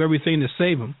try to do everything to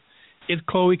save him. It's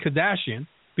Khloe Kardashian,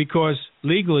 because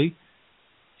legally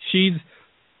she's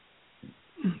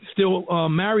still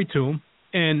married to him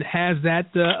and has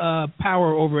that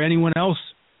power over anyone else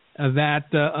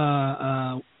that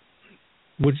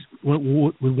would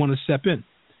want to step in.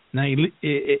 Now,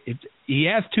 he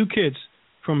has two kids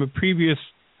from a previous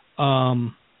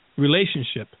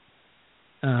relationship,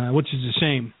 which is a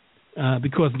shame,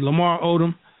 because Lamar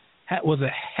Odom was a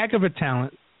heck of a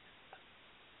talent.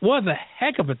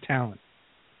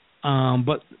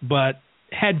 But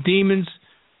had demons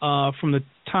from the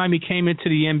time he came into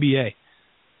the NBA,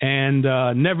 and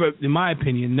never, in my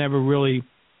opinion, never really.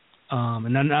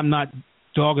 And I'm not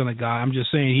dogging the guy. I'm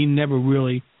just saying he never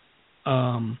really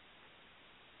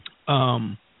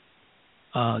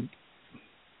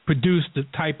produced the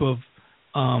type of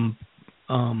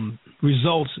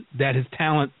results that his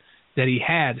talent that he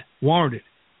had warranted,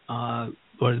 or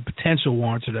the potential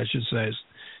warranted, I should say.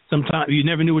 Sometimes you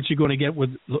never knew what you're going to get with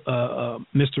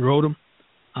Mr. Odom.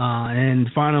 And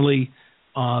finally,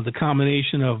 the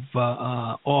combination of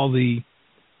all the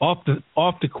off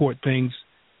the court things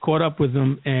caught up with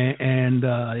him, and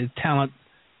his talent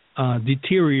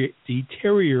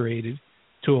deteriorated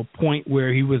to a point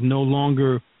where he was no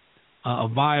longer a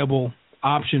viable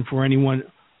option for anyone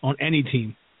on any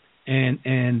team.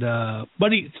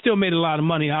 But he still made a lot of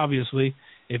money, obviously,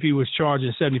 if he was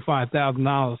charging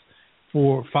 $75,000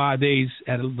 for 5 days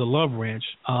at the Love Ranch.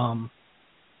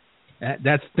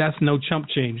 That's no chump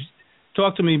change.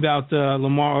 Talk to me about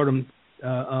Lamar Odom,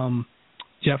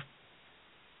 Jeff.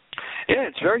 Yeah,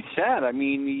 it's very sad. I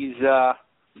mean, he's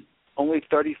only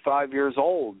 35 years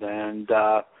old, and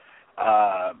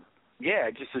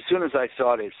just as soon as I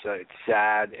saw it, it's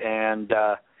sad. And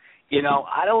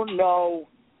I don't know.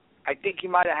 I think he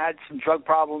might have had some drug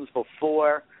problems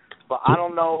before, but I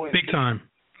don't know if big time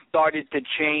started to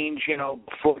change,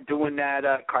 before doing that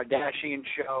Kardashian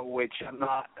show, which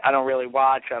I don't really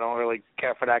watch. I don't really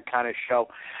care for that kind of show.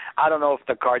 I don't know if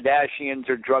the Kardashians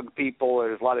are drug people, or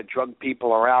there's a lot of drug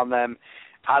people around them,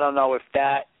 I don't know if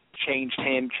that changed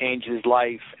him, changed his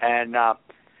life, and that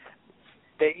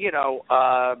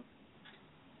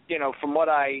from what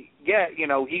I get,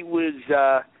 he was.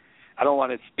 I don't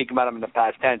want to speak about him in the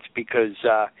past tense because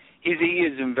he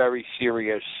is in very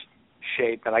serious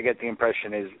shape, and I get the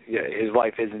impression his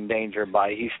life is in danger.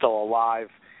 But he's still alive.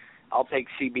 I'll take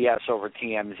CBS over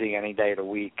TMZ any day of the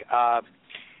week.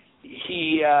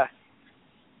 It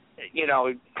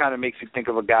kind of makes me think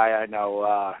of a guy I know.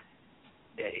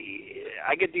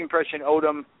 I get the impression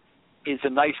Odom is a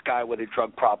nice guy with a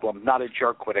drug problem, not a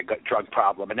jerk with a drug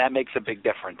problem, and that makes a big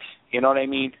difference. You know what I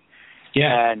mean?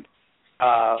 Yeah. And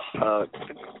a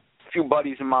few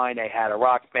buddies of mine, they had a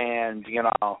rock band,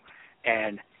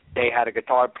 and they had a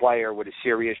guitar player with a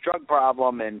serious drug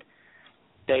problem, and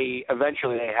they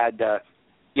had to,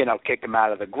 kick him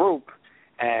out of the group.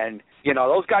 And,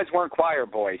 those guys weren't choir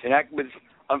boys. And that was,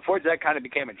 unfortunately, that kind of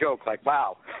became a joke. Like,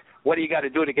 wow, what do you got to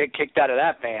do to get kicked out of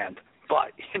that band?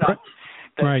 But,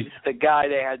 the guy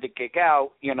they had to kick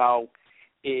out,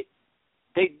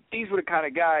 these were the kind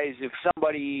of guys, if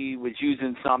somebody was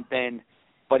using something,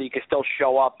 but he could still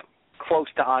show up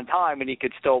close to on time and he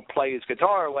could still play his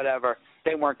guitar or whatever,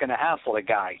 they weren't going to hassle the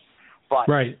guy. But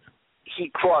he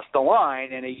crossed the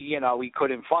line and, he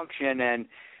couldn't function and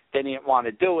they didn't want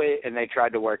to do it and they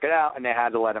tried to work it out and they had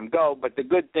to let him go. But the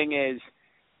good thing is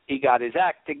he got his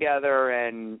act together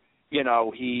and, he's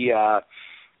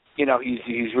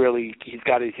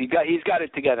got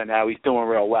it together now. He's doing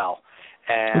real well.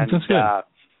 And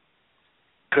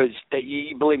because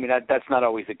believe me, that's not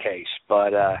always the case.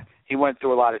 But he went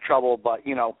through a lot of trouble. But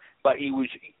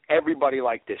everybody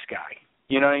liked this guy.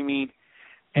 You know what I mean?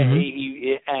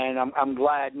 And I'm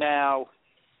glad now.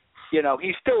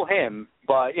 He's still him,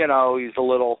 but he's a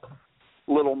little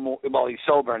more. Well, he's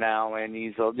sober now, and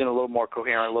he's a little more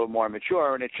coherent, a little more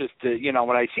mature. And it's just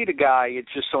when I see the guy,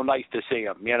 it's just so nice to see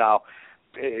him.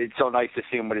 It's so nice to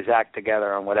see him with his act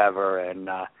together and whatever. And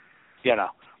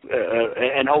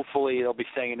and hopefully they'll be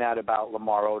saying that about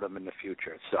Lamar Odom in the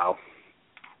future. So,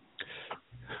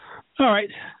 all right,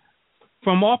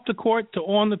 from off the court to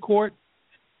on the court.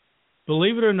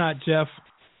 Believe it or not, Jeff,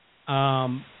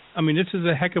 this is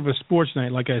a heck of a sports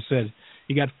night, like I said.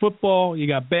 You got football, you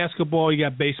got basketball, you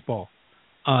got baseball.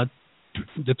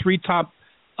 The three top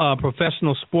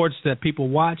professional sports that people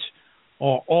watch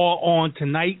are all on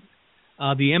tonight.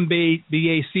 The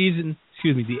NBA season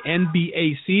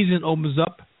opens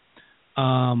up.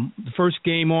 The first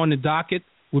game on the docket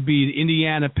would be the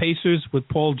Indiana Pacers with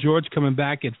Paul George coming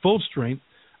back at full strength,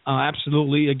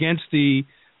 absolutely, against the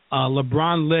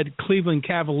LeBron-led Cleveland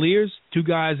Cavaliers, two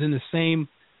guys in the same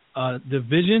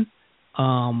division.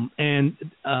 I'm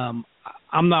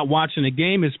not watching the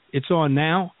game. It's on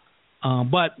now.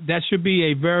 But that should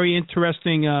be a very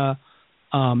interesting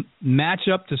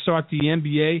matchup to start the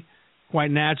NBA.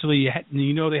 Quite naturally,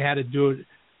 they had to do it,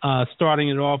 starting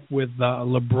it off with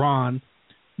LeBron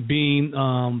being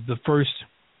the first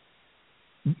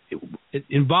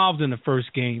involved in the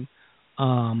first game.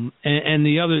 And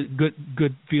the other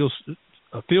good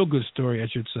feel-good story, I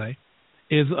should say,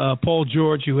 is Paul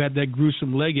George, who had that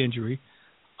gruesome leg injury,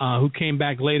 who came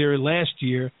back later last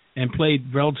year and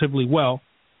played relatively well.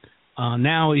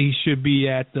 Now he should be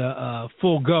at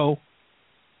full go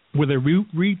with a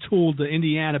retooled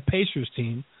Indiana Pacers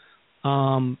team.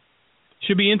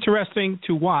 Should be interesting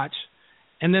to watch.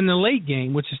 And then the late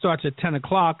game, which starts at 10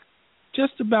 o'clock,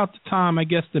 just about the time I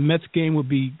guess the Mets game would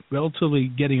be relatively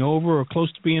getting over or close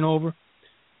to being over.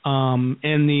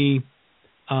 And the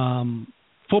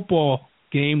football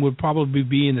game would probably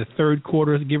be in the third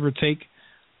quarter, give or take.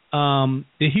 The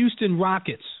Houston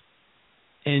Rockets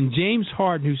and James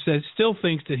Harden, who still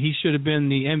thinks that he should have been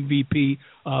the MVP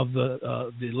of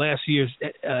the last year's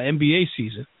NBA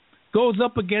season, goes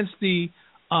up against the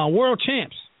world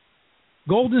champs,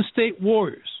 Golden State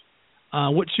Warriors,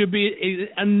 which should be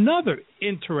another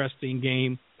interesting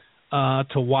game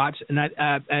to watch.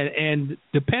 And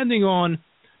depending on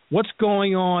what's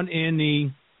going on in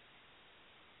the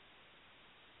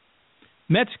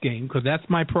Mets game, because that's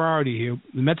my priority here,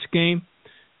 the Mets game,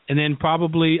 and then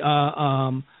probably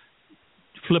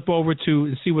flip over to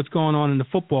and see what's going on in the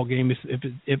football game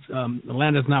if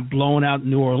Atlanta's not blowing out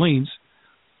New Orleans.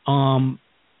 I'll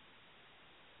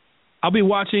be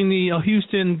watching the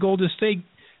Houston Golden State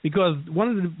because one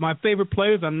of my favorite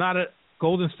players, I'm not a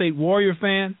Golden State Warrior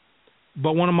fan,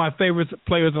 but one of my favorite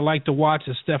players I like to watch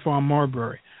is Stephon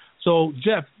Marbury. So,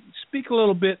 Jeff, speak a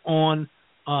little bit on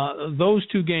those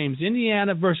two games,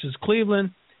 Indiana versus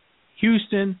Cleveland,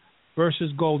 Houston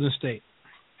versus Golden State.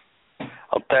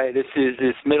 Okay, this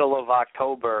is middle of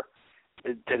October,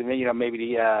 maybe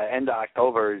the end of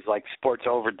October is like sports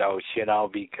overdose,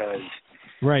 because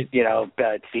right,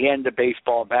 it's the end of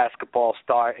baseball, basketball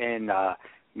starting,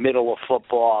 middle of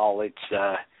football. It's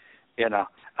I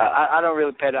don't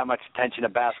really pay that much attention to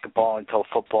basketball until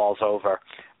football's over.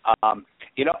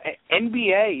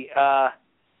 NBA,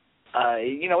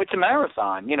 it's a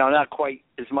marathon. Not quite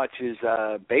as much as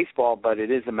baseball, but it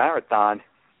is a marathon.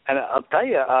 And I'll tell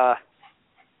you,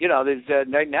 there's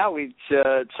right now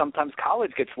sometimes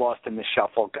college gets lost in the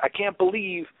shuffle. I can't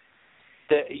believe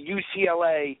that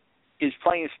UCLA is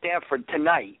playing Stanford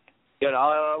tonight. Why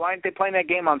aren't they playing that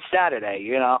game on Saturday?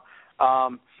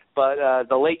 But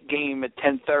the late game at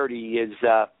 10:30 is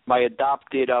my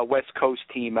adopted West Coast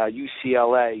team,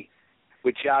 UCLA,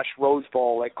 with Josh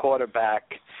Roseball at quarterback.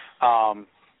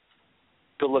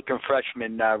 Good-looking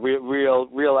freshman,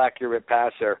 real accurate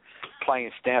passer,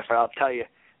 playing Stanford. I'll tell you,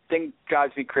 thing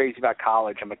drives me crazy about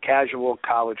college. I'm a casual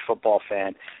college football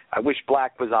fan. I wish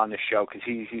Black was on the show because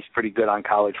he's pretty good on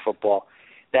college football.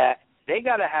 That they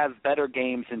got to have better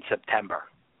games in September,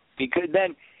 because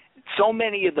then so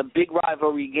many of the big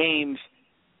rivalry games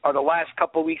are the last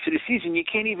couple of weeks of the season. You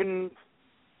can't even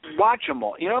watch them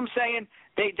all. You know what I'm saying?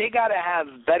 They got to have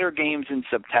better games in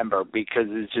September, because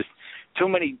there's just too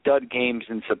many dud games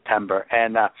in September.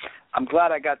 And I'm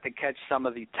glad I got to catch some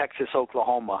of the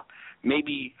Texas-Oklahoma.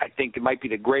 I think it might be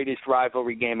the greatest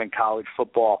rivalry game in college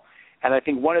football. And I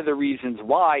think one of the reasons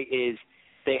why is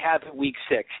they have it week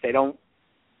 6. They don't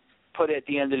put it at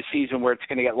the end of the season where it's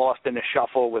going to get lost in the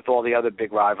shuffle with all the other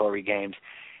big rivalry games.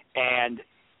 And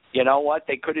you know what?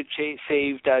 They could have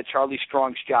saved Charlie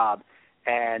Strong's job,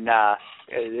 and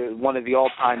one of the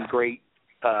all-time great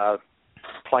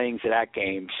playings of that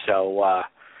game. So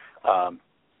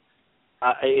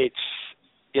it's,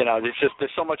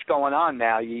 there's so much going on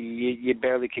now. You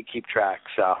barely could keep track.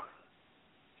 So.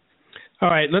 All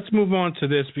right, let's move on to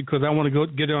this, because I want to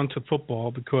get on to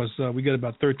football, because we got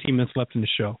about 13 minutes left in the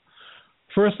show.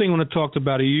 First thing I want to talk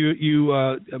about,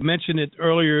 you mentioned it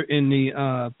earlier in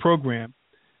the program.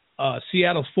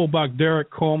 Seattle's fullback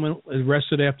Derek Coleman is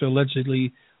arrested after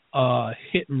allegedly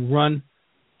hit and run.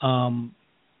 And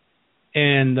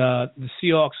the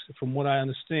Seahawks, from what I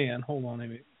understand, hold on a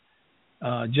minute,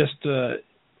 oh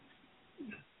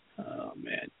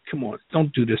man, come on,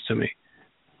 don't do this to me.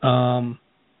 I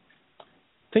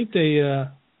think they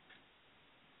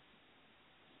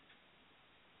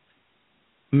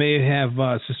may have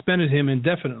suspended him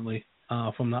indefinitely,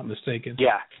 if I'm not mistaken.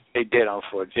 Yeah, they did,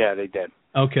 unfortunately. Yeah, they did.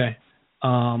 Okay.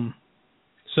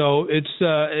 So it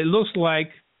looks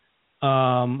like,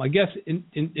 I guess,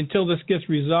 until this gets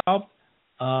resolved,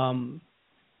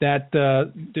 that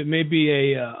there may be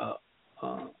a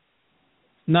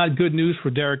not good news for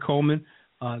Derek Coleman,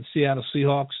 Seattle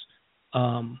Seahawks.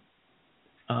 After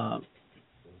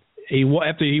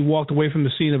he walked away from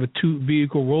the scene of a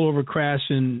 2-vehicle rollover crash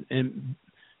in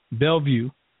Bellevue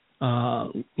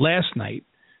last night,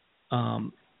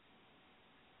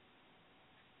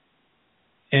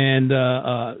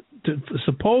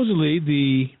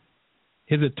 supposedly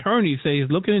his attorney says he's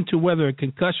looking into whether a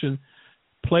concussion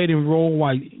played a role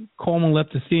while Coleman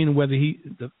left the scene, whether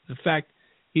the fact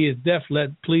he is deaf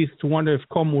led police to wonder if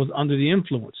Coleman was under the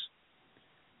influence.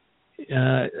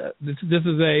 This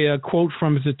is a quote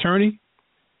from his attorney.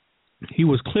 He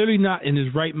was clearly not in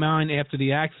his right mind after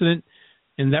the accident,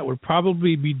 and that would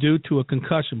probably be due to a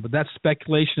concussion, but that's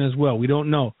speculation as well. We don't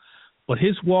know. But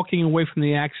his walking away from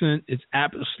the accident is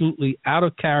absolutely out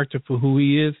of character for who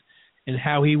he is and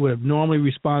how he would have normally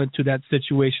responded to that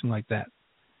situation like that.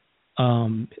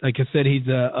 Like I said, he's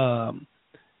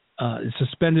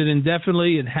suspended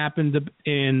indefinitely. It happened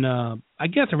in, I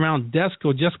guess, around dusk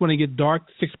or just when it get dark,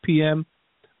 6 p.m.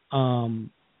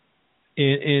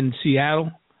 In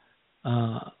Seattle.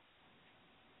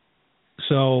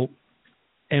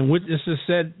 And witnesses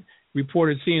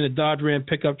reported seeing a Dodge Ram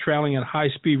pickup traveling at high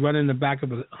speed running in the back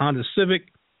of a Honda Civic.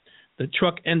 The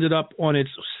truck ended up on its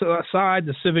side.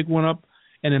 The Civic went up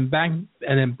an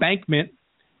embankment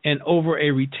and over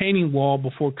a retaining wall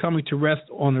before coming to rest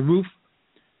on the roof.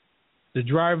 The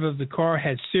driver of the car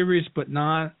had serious but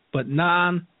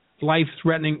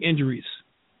non-life-threatening injuries.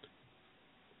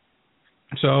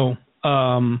 So,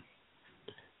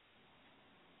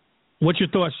 what's your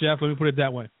thoughts, Jeff? Let me put it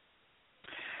that way.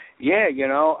 Yeah,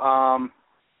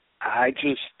 I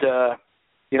just,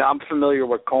 I'm familiar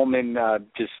with Coleman.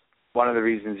 Just one of the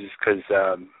reasons is because,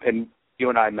 and you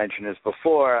and I mentioned this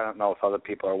before, I don't know if other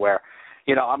people are aware,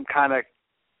 I'm kind of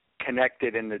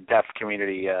connected in the deaf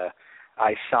community.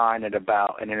 I sign at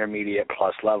about an intermediate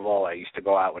plus level. I used to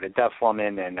go out with a deaf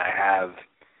woman, and I have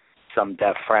some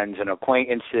deaf friends and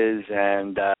acquaintances,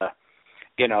 and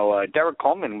Derek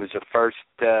Coleman was the first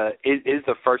is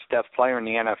the first deaf player in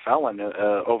the NFL in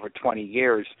over 20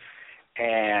 years,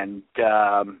 and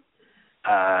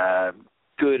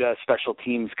good special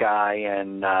teams guy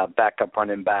and backup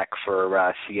running back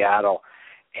for Seattle,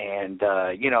 and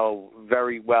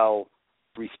very well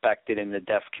respected in the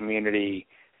deaf community.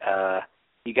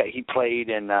 He played,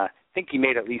 and I think he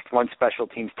made at least one special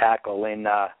teams tackle in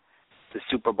the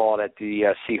Super Bowl that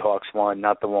the Seahawks won,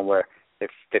 not the one where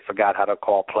they forgot how to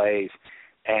call plays.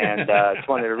 And it's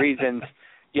one of the reasons,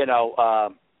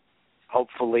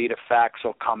 hopefully the facts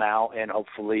will come out, and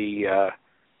hopefully,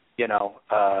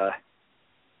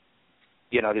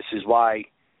 this is why,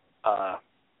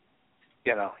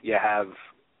 you have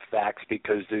facts,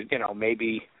 because,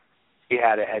 maybe he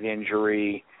had a head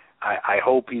injury. I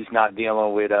hope he's not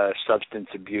dealing with substance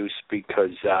abuse,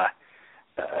 because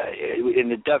in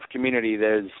the deaf community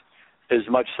there's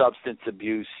much substance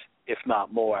abuse, if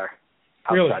not more,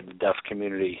 outside the deaf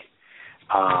community.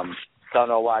 Don't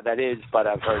know why that is, but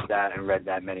I've heard that and read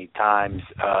that many times.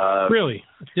 Really?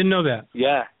 Didn't know that.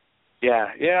 Yeah.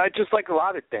 It's just like a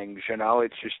lot of things,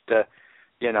 It's just,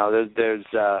 there's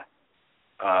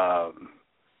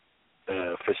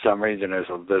for some reason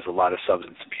there's a lot of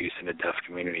substance abuse in the deaf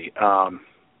community.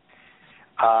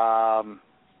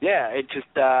 It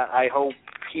just I hope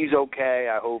he's okay.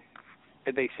 I hope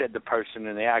they said the person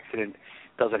in the accident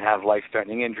doesn't have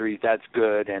life-threatening injuries. That's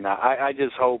good, and I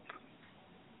just hope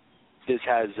this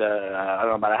has I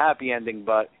don't know about a happy ending,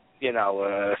 but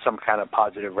some kind of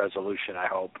positive resolution, I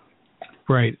hope.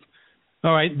 Right.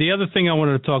 All right. The other thing I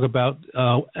wanted to talk about,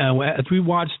 as we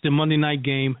watched the Monday night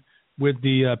game with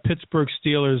the Pittsburgh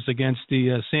Steelers against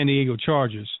the San Diego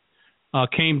Chargers,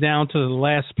 came down to the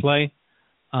last play.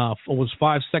 It was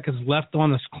 5 seconds left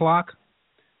on this clock.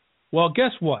 Well,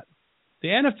 guess what? The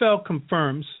NFL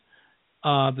confirms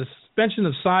the suspension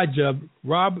of side judge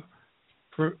Rob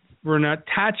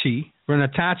Vernacci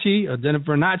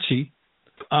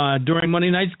during Monday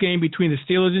night's game between the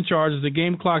Steelers and Chargers. The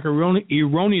game clock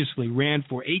erroneously ran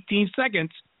for 18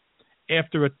 seconds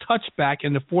after a touchback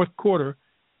in the fourth quarter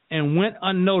and went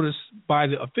unnoticed by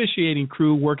the officiating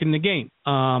crew working the game.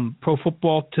 Pro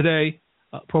Football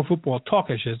Talk,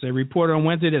 they reported on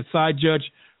Wednesday that side judge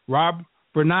Rob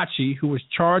Vernacci, who was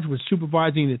charged with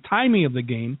supervising the timing of the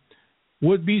game,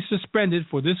 would be suspended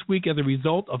for this week as a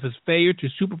result of his failure to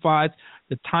supervise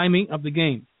the timing of the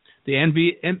game. The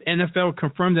NFL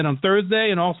confirmed that on Thursday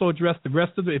and also addressed the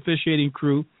rest of the officiating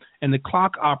crew and the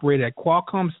clock operator at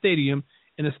Qualcomm Stadium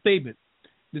in a statement.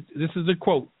 This is a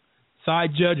quote.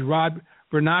 Side Judge Rob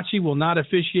Vernacci will not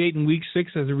officiate in Week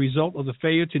 6 as a result of the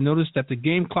failure to notice that the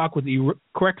game clock was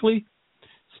correctly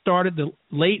started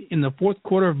late in the fourth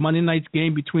quarter of Monday night's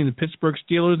game between the Pittsburgh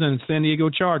Steelers and the San Diego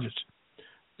Chargers.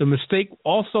 The mistake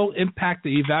also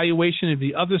impacted the evaluation of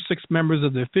the other 6 members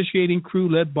of the officiating crew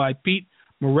led by Pete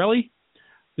Morelli.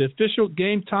 The official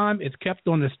game time is kept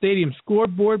on the stadium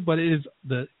scoreboard, but it is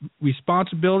the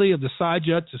responsibility of the side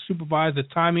judge to supervise the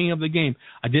timing of the game.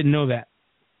 I didn't know that.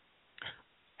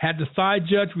 Had the side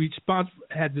judge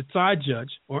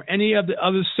or any of the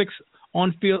other 6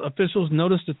 on-field officials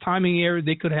noticed the timing error,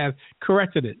 they could have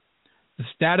corrected it. The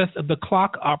status of the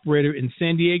clock operator in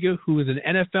San Diego, who is an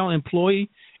NFL employee,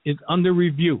 is under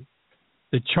review.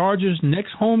 The Chargers'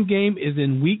 next home game is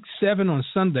in Week 7 on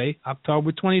Sunday,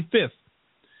 October 25th.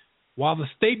 While the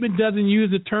statement doesn't use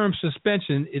the term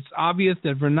suspension, it's obvious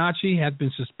that Vernacci has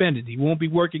been suspended. He won't be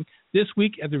working this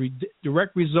week as a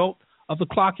direct result of the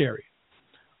clock error.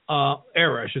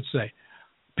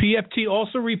 PFT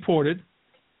also reported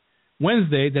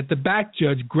Wednesday that the back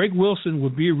judge, Greg Wilson, will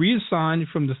be reassigned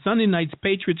from the Sunday night's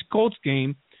Patriots-Colts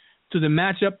game to the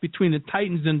matchup between the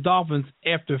Titans and Dolphins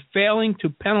after failing to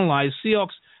penalize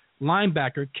Seahawks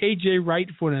linebacker K.J. Wright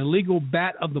for an illegal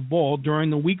bat of the ball during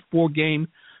the Week 4 game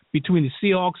between the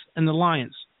Seahawks and the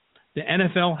Lions. The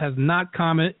NFL has not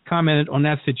commented on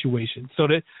that situation. So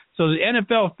the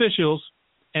NFL officials,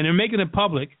 and they're making it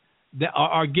public, that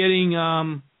are getting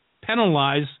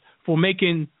penalized for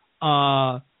making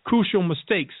crucial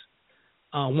mistakes.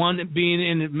 One being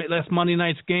in last Monday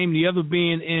night's game, the other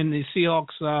being in the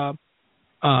Seahawks.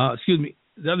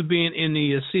 The other being in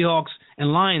the Seahawks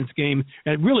and Lions game.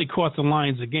 It really cost the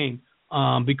Lions a game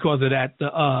because of that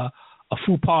a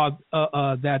faux pas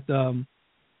that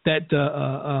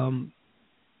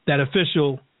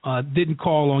official didn't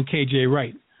call on KJ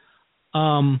Wright.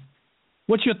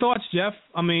 What's your thoughts, Jeff?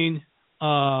 I mean,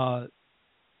 let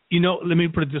me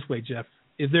put it this way, Jeff.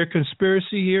 Is there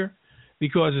conspiracy here?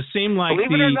 Because it seemed like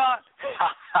Believe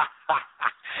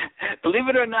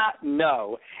it or not,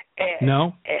 no.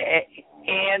 No?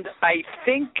 And I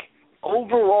think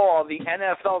overall, the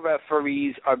NFL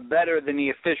referees are better than the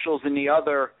officials in the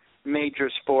other major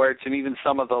sports and even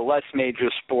some of the less major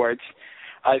sports.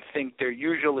 I think they're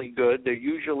usually good. They're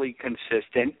usually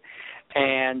consistent.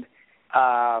 And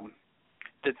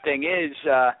the thing is,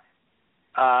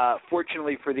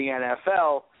 fortunately for the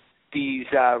NFL, these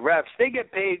refs, they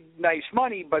get paid nice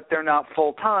money, but they're not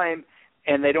full-time,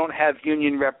 and they don't have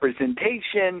union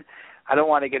representation. I don't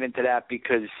want to get into that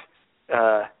because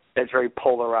that's very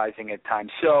polarizing at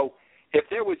times. So if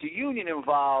there was a union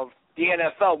involved, the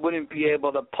NFL wouldn't be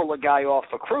able to pull a guy off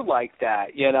a crew like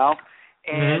that, you know?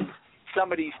 And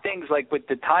some of these things, like with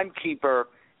the timekeeper,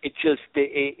 it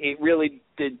really,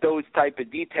 those type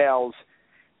of details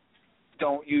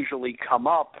don't usually come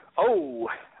up. New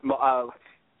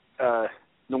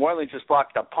Orleans just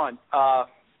blocked a punt.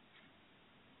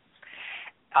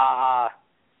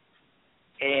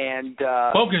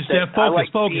 Focus, Jeff.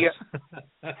 Focus.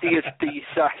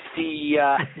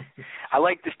 I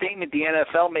like the statement the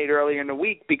NFL made earlier in the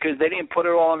week because they didn't put it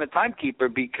all on the timekeeper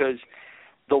because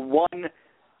the one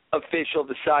official,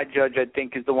 the side judge, I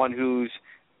think, is the one who's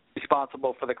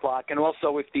responsible for the clock. And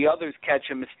also, if the others catch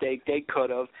a mistake, they could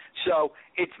have. So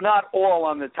it's not all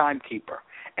on the timekeeper.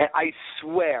 And I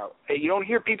swear, you don't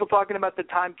hear people talking about the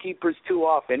timekeepers too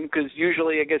often because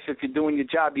usually, I guess, if you're doing your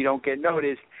job, you don't get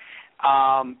noticed.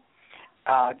 I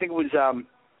think it was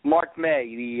Mark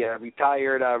May, the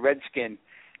retired Redskin.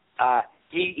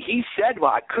 He said,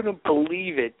 well, I couldn't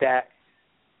believe it that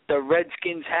the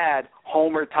Redskins had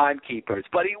homer timekeepers,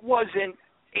 but it wasn't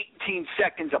 18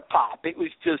 seconds a pop. It was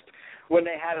just when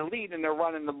they had a lead and they're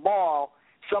running the ball,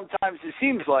 sometimes it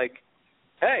seems like,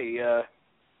 hey,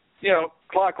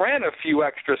 clock ran a few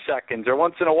extra seconds, or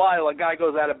once in a while a guy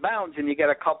goes out of bounds and you get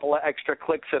a couple of extra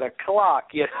clicks at a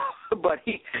clock, But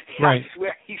I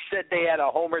swear he said they had a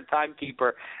homer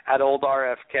timekeeper at old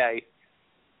RFK.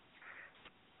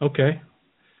 Okay.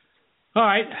 All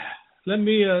right. Let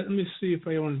me see if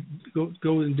I want to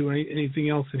go and do anything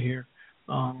else in here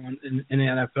in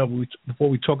the NFL before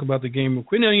we talk about the game real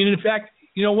quick. No, in fact,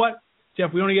 you know what,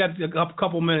 Jeff? We only got a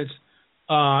couple minutes,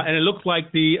 and it looks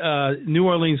like the New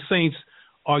Orleans Saints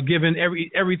are giving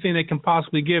everything they can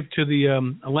possibly give to the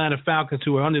Atlanta Falcons,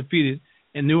 who are undefeated.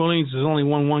 And New Orleans has only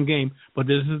won one game, but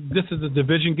this is a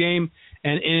division game,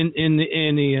 and in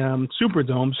the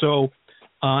Superdome, so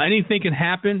anything can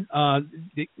happen.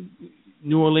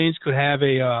 New Orleans could have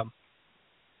a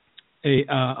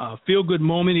feel-good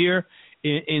moment here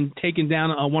in taking down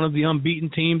one of the unbeaten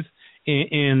teams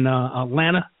in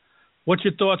Atlanta. What's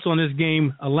your thoughts on this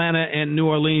game, Atlanta and New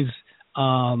Orleans?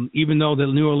 Even though the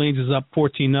New Orleans is up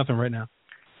 14-0 right now.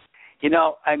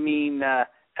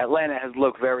 Atlanta has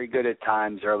looked very good at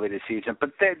times early this season,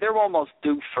 but they're almost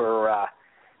due for a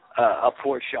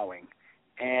poor showing.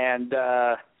 And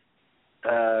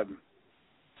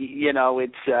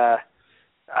it's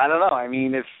I don't know. I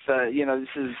mean, if this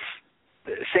is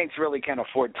the Saints really can't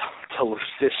afford to lose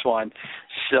this one.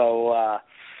 So I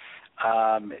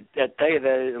tell you,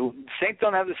 the Saints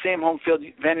don't have the same home field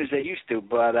advantage they used to,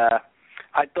 but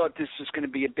I thought this was going to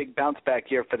be a big bounce back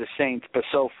here for the Saints, but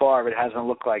so far it hasn't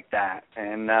looked like that.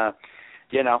 And, I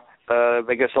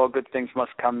guess all good things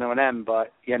must come to an end,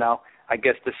 but, I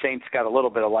guess the Saints got a little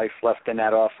bit of life left in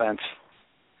that offense.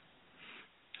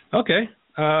 Okay.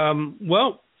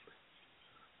 Well,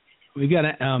 we got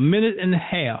a minute and a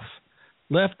half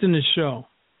left in the show.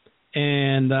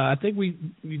 And I think we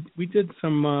did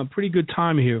some pretty good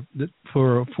time here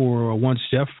for once,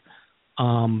 Jeff.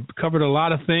 Covered a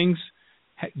lot of things.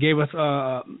 Gave us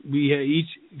we each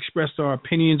expressed our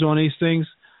opinions on these things.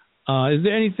 Is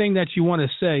there anything that you want to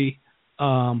say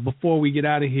before we get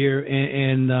out of here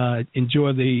and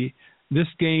enjoy this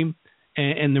game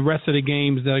and the rest of the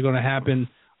games that are going to happen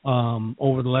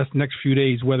over the next few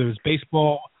days, whether it's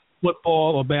baseball,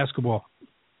 football, or basketball?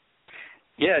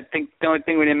 Yeah, I think the only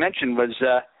thing we didn't mention was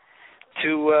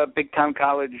two big-time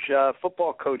college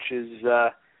football coaches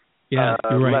right.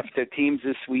 left their teams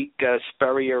this week.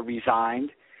 Spurrier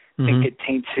resigned. I think it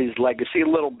taints his legacy a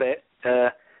little bit.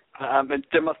 But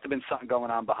there must have been something going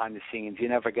on behind the scenes. You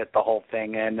never get the whole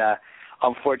thing. And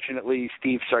unfortunately,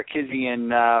 Steve Sarkisian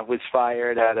was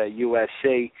fired at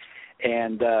USC.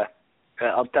 And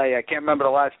I'll tell you, I can't remember the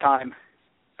last time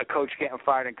a coach getting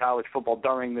fired in college football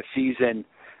during the season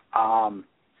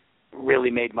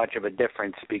really made much of a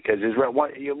difference because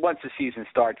once the season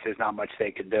starts, there's not much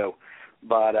they could do.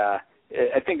 But I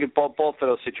think both of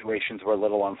those situations were a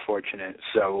little unfortunate.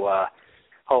 So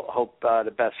hope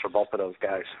the best for both of those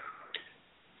guys.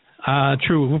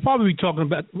 True. We'll probably be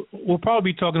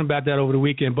talking about that over the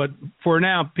weekend. But for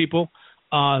now, people,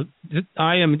 I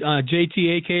am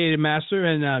JT, a.k.a. The Master,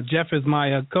 and Jeff is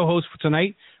my co-host for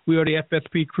tonight. We are the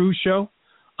Fsp Crew Show.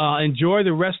 Enjoy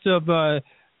the rest of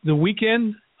the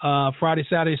weekend, Friday,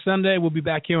 Saturday, Sunday. We'll be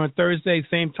back here on Thursday,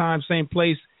 same time, same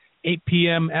place, 8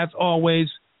 p.m. as always.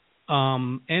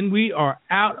 And we are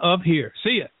out of here.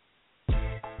 See ya.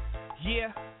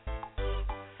 Yeah.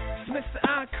 It's Mr.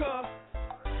 Encore.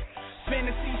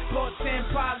 Fantasy, sports,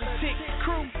 and politics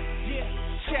crew. Yeah,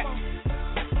 check.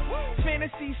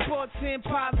 Fantasy, sports, and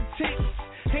politics.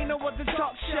 Ain't no other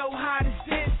talk show hot as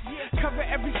this. Cover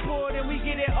every sport and we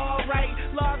get it all right.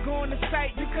 Log on the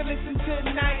site, you can listen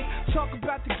tonight. Talk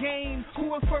about the game,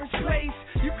 who in first place.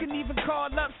 You can even call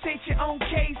up, state your own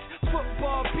case.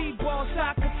 Football, b-ball,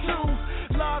 soccer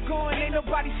too. Log on, ain't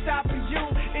nobody stopping you.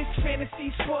 It's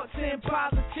fantasy, sports, and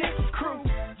politics crew.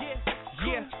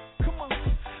 Yeah, come on.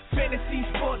 Fantasy,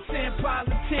 sports, and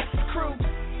politics crew.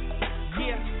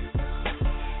 Yeah.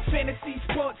 Fantasy,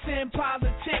 sports, and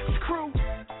politics crew.